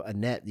do you have a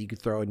net that you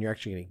could throw and you're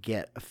actually going to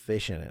get a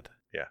fish in it?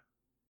 Yeah.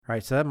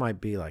 Right, so that might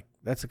be like,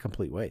 that's a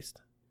complete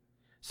waste.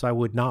 So I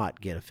would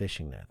not get a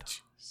fishing net.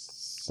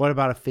 What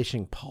about a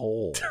fishing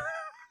pole?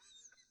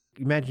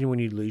 Imagine when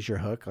you lose your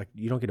hook. Like,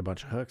 you don't get a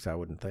bunch of hooks, I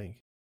wouldn't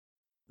think.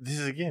 This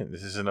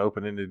is an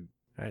open-ended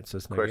all right, so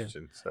it's no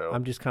question. Good. So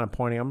I'm just kind of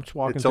pointing. I'm just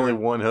walking. It's only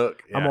one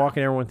hook. Yeah. I'm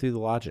walking everyone through the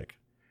logic.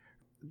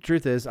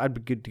 Truth is, I'd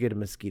be good to get a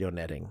mosquito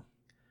netting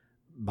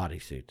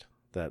bodysuit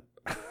that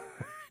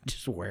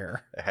just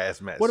wear. A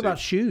hazmat What suit. about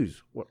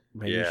shoes?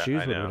 Maybe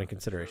shoes would have been a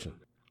consideration.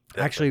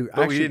 Actually,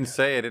 we didn't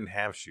say I didn't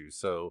have shoes,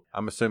 so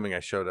I'm assuming I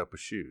showed up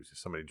with shoes if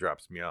somebody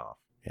drops me off.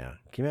 Yeah.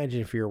 Can you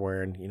imagine if you're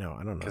wearing, I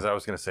don't know. Because I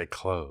was going to say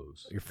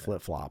clothes. Your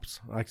flip-flops.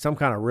 Like some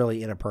kind of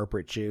really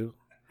inappropriate shoe.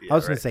 I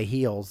was going to say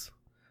heels,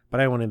 but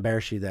I don't want to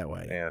embarrass you that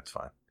way. Yeah, that's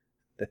fine.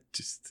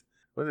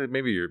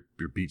 Maybe your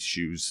beach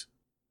shoes.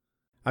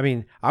 I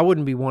mean, I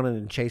wouldn't be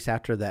wanting to chase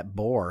after that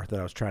boar that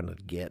I was trying to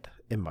get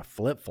in my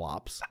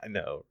flip-flops. I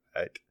know,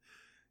 right?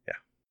 Yeah.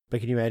 But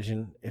can you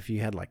imagine if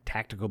you had like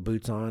tactical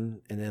boots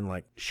on and then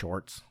like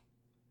shorts?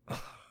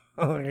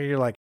 You're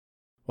like,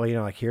 well,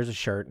 like here's a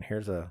shirt and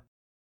here's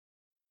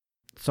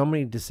so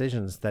many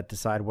decisions that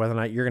decide whether or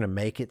not you're going to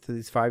make it through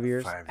these 5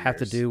 years have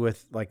to do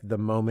with like the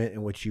moment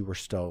in which you were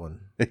stolen.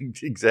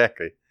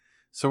 Exactly.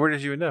 So where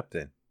did you end up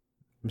then?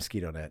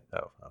 Mosquito net.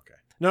 Oh, okay.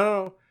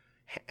 No.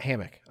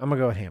 Hammock. I'm going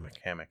to go with hammock.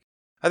 Hammock.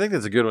 I think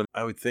that's a good one.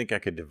 I would think I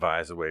could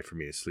devise a way for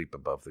me to sleep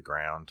above the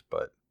ground,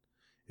 but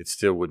it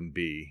still wouldn't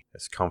be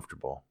as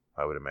comfortable.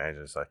 I would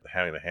imagine it's like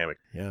having the hammock.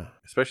 Yeah.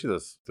 Especially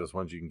those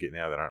ones you can get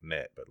now that aren't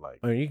net, but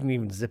like. I mean, you can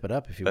even zip it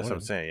up if you want. That's what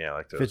I'm saying. Yeah,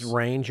 like those. If it's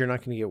rains, you're not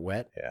going to get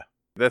wet. Yeah.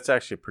 That's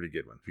actually a pretty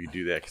good one if you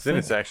do that, because then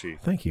it's actually.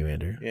 Thank you,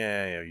 Andrew.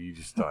 Yeah, you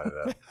just thought it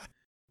up.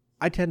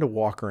 I tend to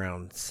walk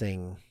around,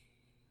 sing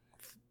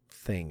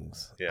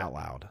things out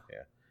loud. Yeah.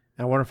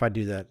 And I wonder if I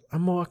do that.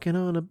 I'm walking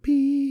on a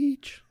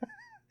beach.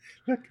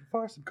 Looking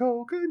for some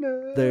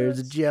coconuts. There's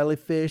a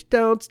jellyfish.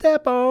 Don't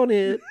step on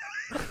it.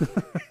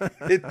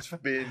 It's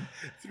been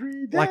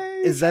 3 days. Like,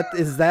 is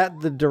that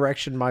the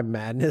direction my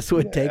madness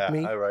would take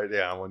me? Right.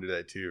 Yeah, I wonder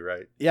that too,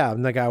 right? Yeah,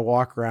 I'm the guy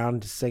walk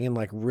around just singing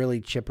like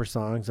really chipper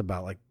songs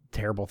about like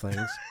terrible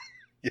things.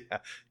 Yeah,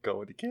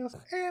 going to kill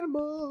some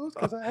animals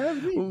because I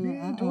haven't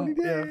eaten in 20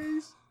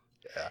 days.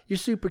 Yeah. You're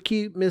super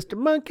cute, Mr.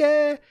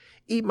 Monkey.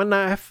 Eat my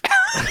knife.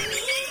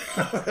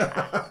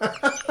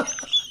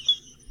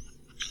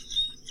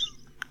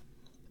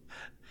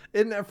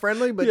 Isn't that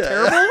friendly but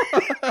terrible?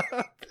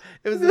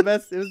 It was the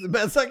best. It was the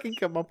best I could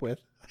come up with.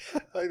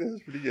 Like, this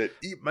is pretty good.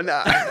 Eat my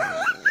knife.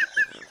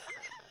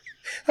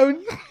 I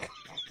mean,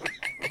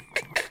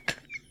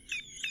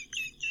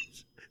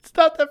 it's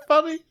not that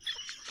funny.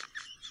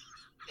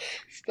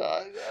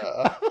 Stop.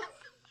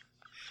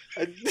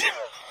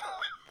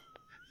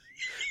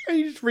 Are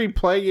you just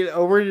replaying it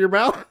over in your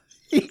mouth?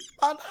 Eat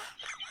my knife.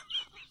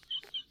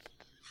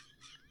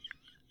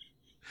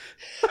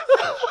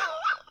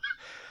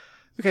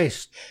 Okay,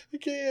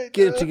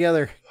 get it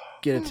together.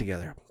 Get it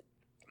together.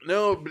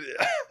 No, but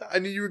I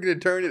knew you were going to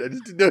turn it. I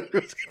just didn't know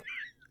it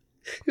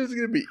was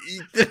going to be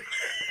eaten.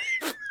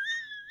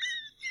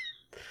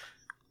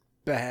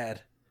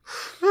 Bad.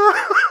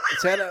 I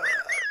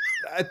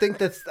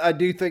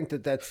do think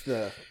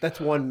that's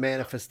one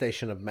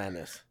manifestation of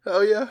madness. Oh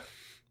yeah,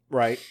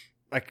 right.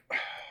 Like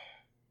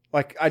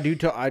I do.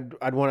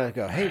 I'd want to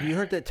go. Hey, have you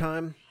heard that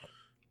time?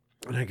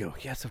 And I go,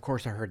 yes, of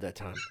course I heard that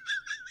time.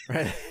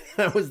 Right.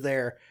 I was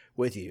there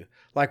with you.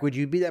 Like, would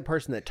you be that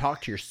person that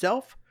talked to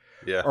yourself?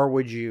 Yeah. Or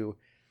would you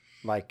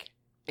like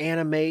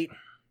animate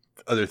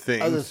other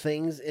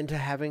things into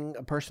having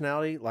a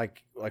personality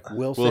like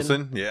Wilson?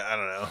 Wilson? Yeah, I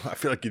don't know. I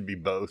feel like you'd be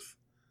both.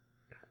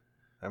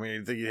 I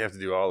mean, I think you'd have to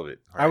do all of it.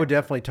 Right? I would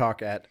definitely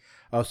talk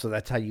so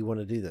that's how you want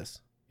to do this.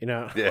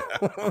 Yeah.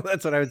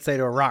 That's what I would say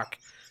to a rock.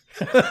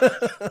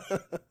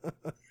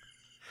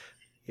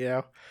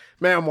 Man,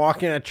 I'm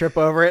walking, I trip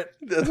over it.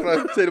 That's what I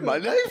would say to my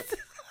knife.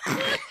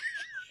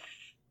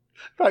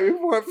 Probably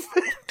before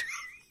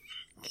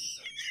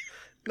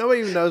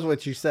Nobody even knows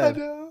what you said. I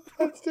know.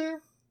 That's terrible.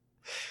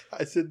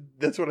 I said,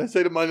 that's what I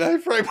say to my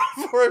knife right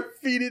before I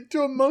feed it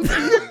to a monkey.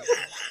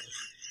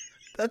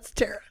 That's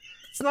terrible.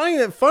 It's not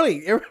even that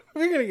funny. We're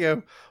going to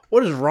go,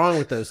 what is wrong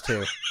with those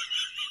two?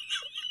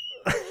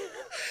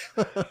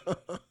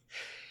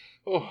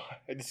 Oh,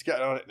 I just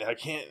got on it now. I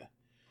can't.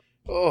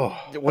 Oh.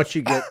 Once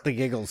you get the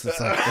giggles, it's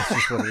like, that's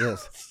just what it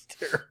is. It's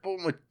terrible.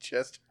 My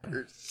chest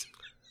hurts.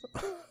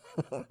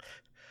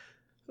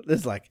 This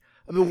is like,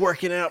 I've been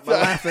working out by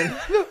laughing.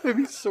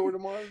 Maybe sore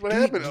tomorrow. What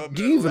happened?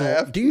 Do you even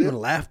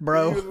laugh,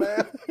 bro? Do you even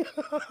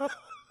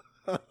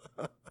laugh?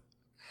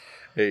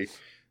 Hey,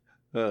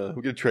 We're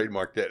going to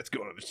trademark that. It's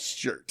going on a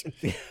shirt.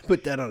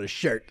 Put that on a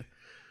shirt.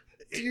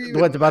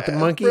 What about the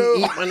monkey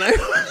eat my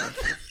knife?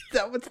 Is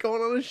that what's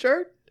going on a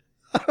shirt?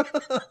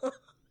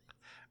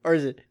 Or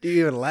is it, do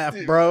you even laugh,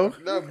 bro?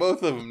 Not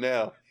both of them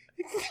now.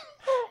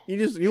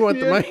 You want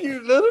the monkey?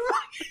 You little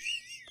monkey.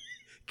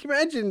 Can you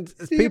imagine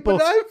people,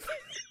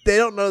 they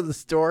don't know the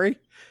story,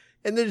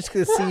 and they're just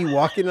going to see you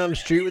walking down the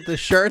street with a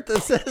shirt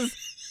that says,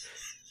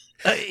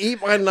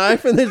 eat my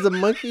knife, and there's a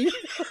monkey?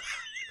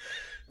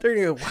 They're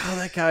going to go,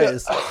 wow,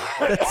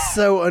 that's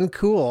so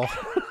uncool.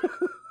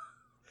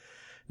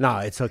 No,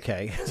 it's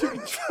okay.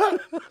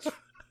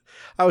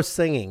 I was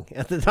singing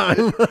at the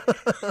time.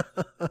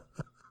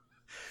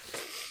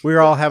 We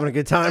were all having a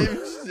good time.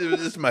 It was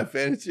just my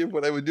fantasy of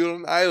what I would do on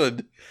an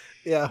island.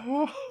 Yeah.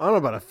 I don't know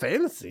about a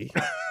fantasy.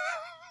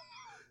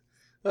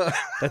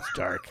 That's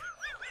dark.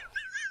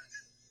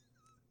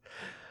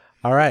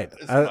 All right.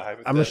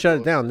 I'm going to shut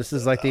it down. This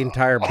is like the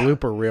entire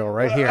blooper reel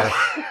right here.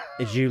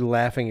 Is you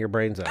laughing your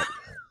brains out.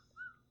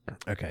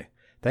 Okay.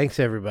 Thanks,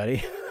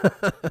 everybody. Oh,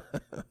 my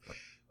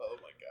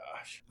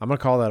gosh. I'm going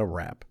to call that a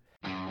wrap.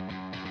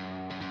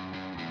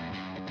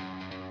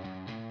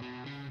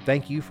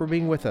 Thank you for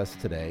being with us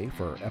today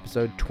for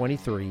episode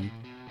 23,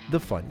 The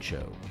Fun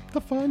Show.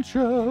 The Fun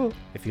Show.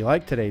 If you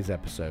like today's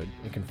episode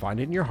and can find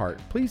it in your heart,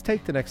 please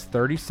take the next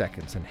 30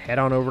 seconds and head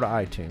on over to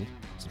iTunes,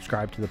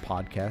 subscribe to the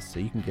podcast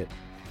so you can get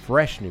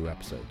fresh new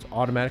episodes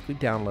automatically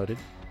downloaded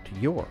to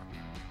your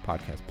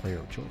podcast player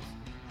of choice.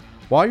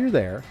 While you're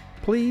there,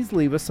 please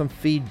leave us some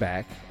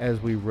feedback, as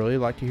we really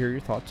like to hear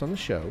your thoughts on the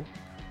show,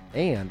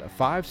 and a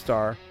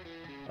 5-star,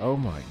 oh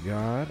my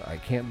God, I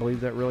can't believe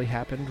that really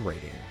happened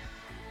rating.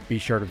 Be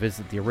sure to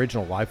visit the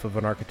original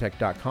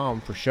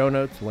lifeofanarchitect.com for show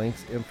notes,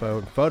 links, info,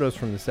 and photos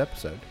from this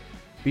episode.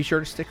 Be sure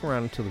to stick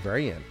around until the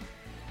very end,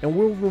 and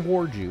we'll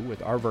reward you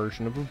with our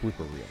version of a blooper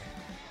reel.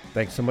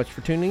 Thanks so much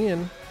for tuning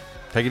in.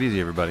 Take it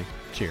easy, everybody.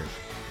 Cheers.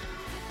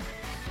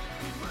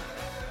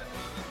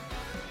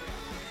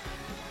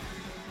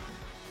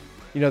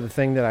 You know the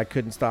thing that I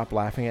couldn't stop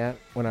laughing at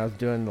when I was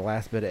doing the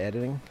last bit of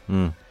editing?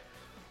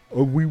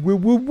 Oh, we will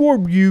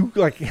reward you.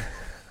 Like...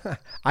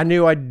 I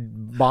knew I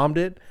bombed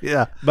it.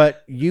 Yeah.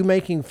 But you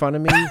making fun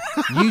of me,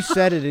 you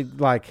said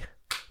it like,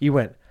 you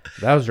went,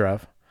 that was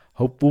rough.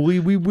 Hopefully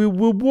we will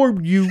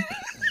reward you.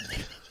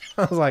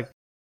 I was like.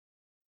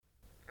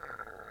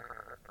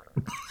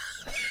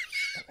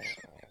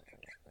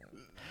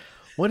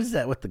 What is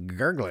that with the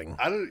gurgling?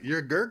 You're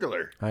a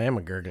gurgler. I am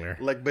a gurgler.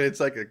 But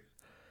it's like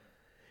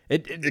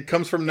it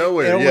comes from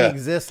nowhere. It only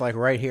exists like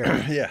right here.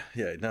 Yeah.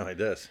 No, it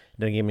does.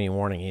 Didn't give me any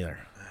warning either.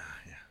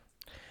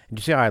 Did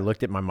you see how I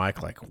looked at my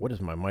mic like, what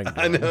is my mic doing?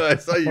 I know. I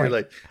saw you. You're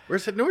like,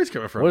 where's that noise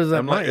coming from? What is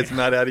that mic? Like, it's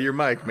not out of your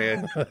mic,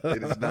 man.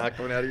 It is not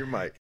coming out of your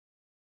mic.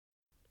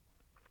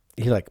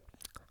 He's like,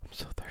 I'm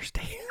so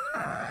thirsty.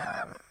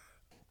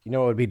 You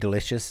know what would be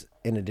delicious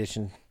in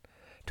addition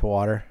to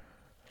water?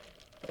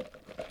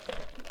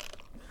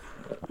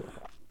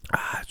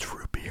 It's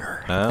root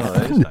beer. Oh,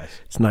 that is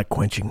nice. It's not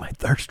quenching my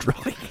thirst,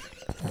 really.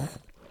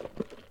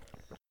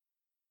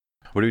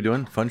 What are we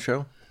doing? Fun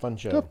show? Fun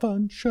show. The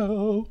Fun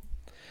Show.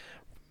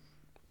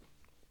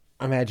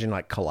 Imagine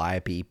like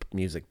calliope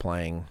music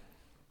playing.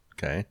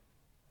 Okay.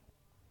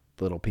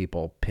 Little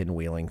people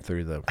pinwheeling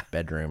through the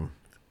bedroom.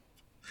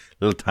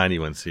 Little tiny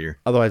ones here.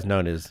 Otherwise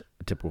known as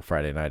a typical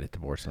Friday night at the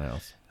Borson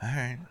house. All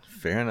right.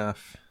 Fair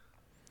enough.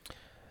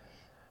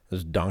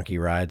 There's donkey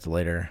rides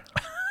later.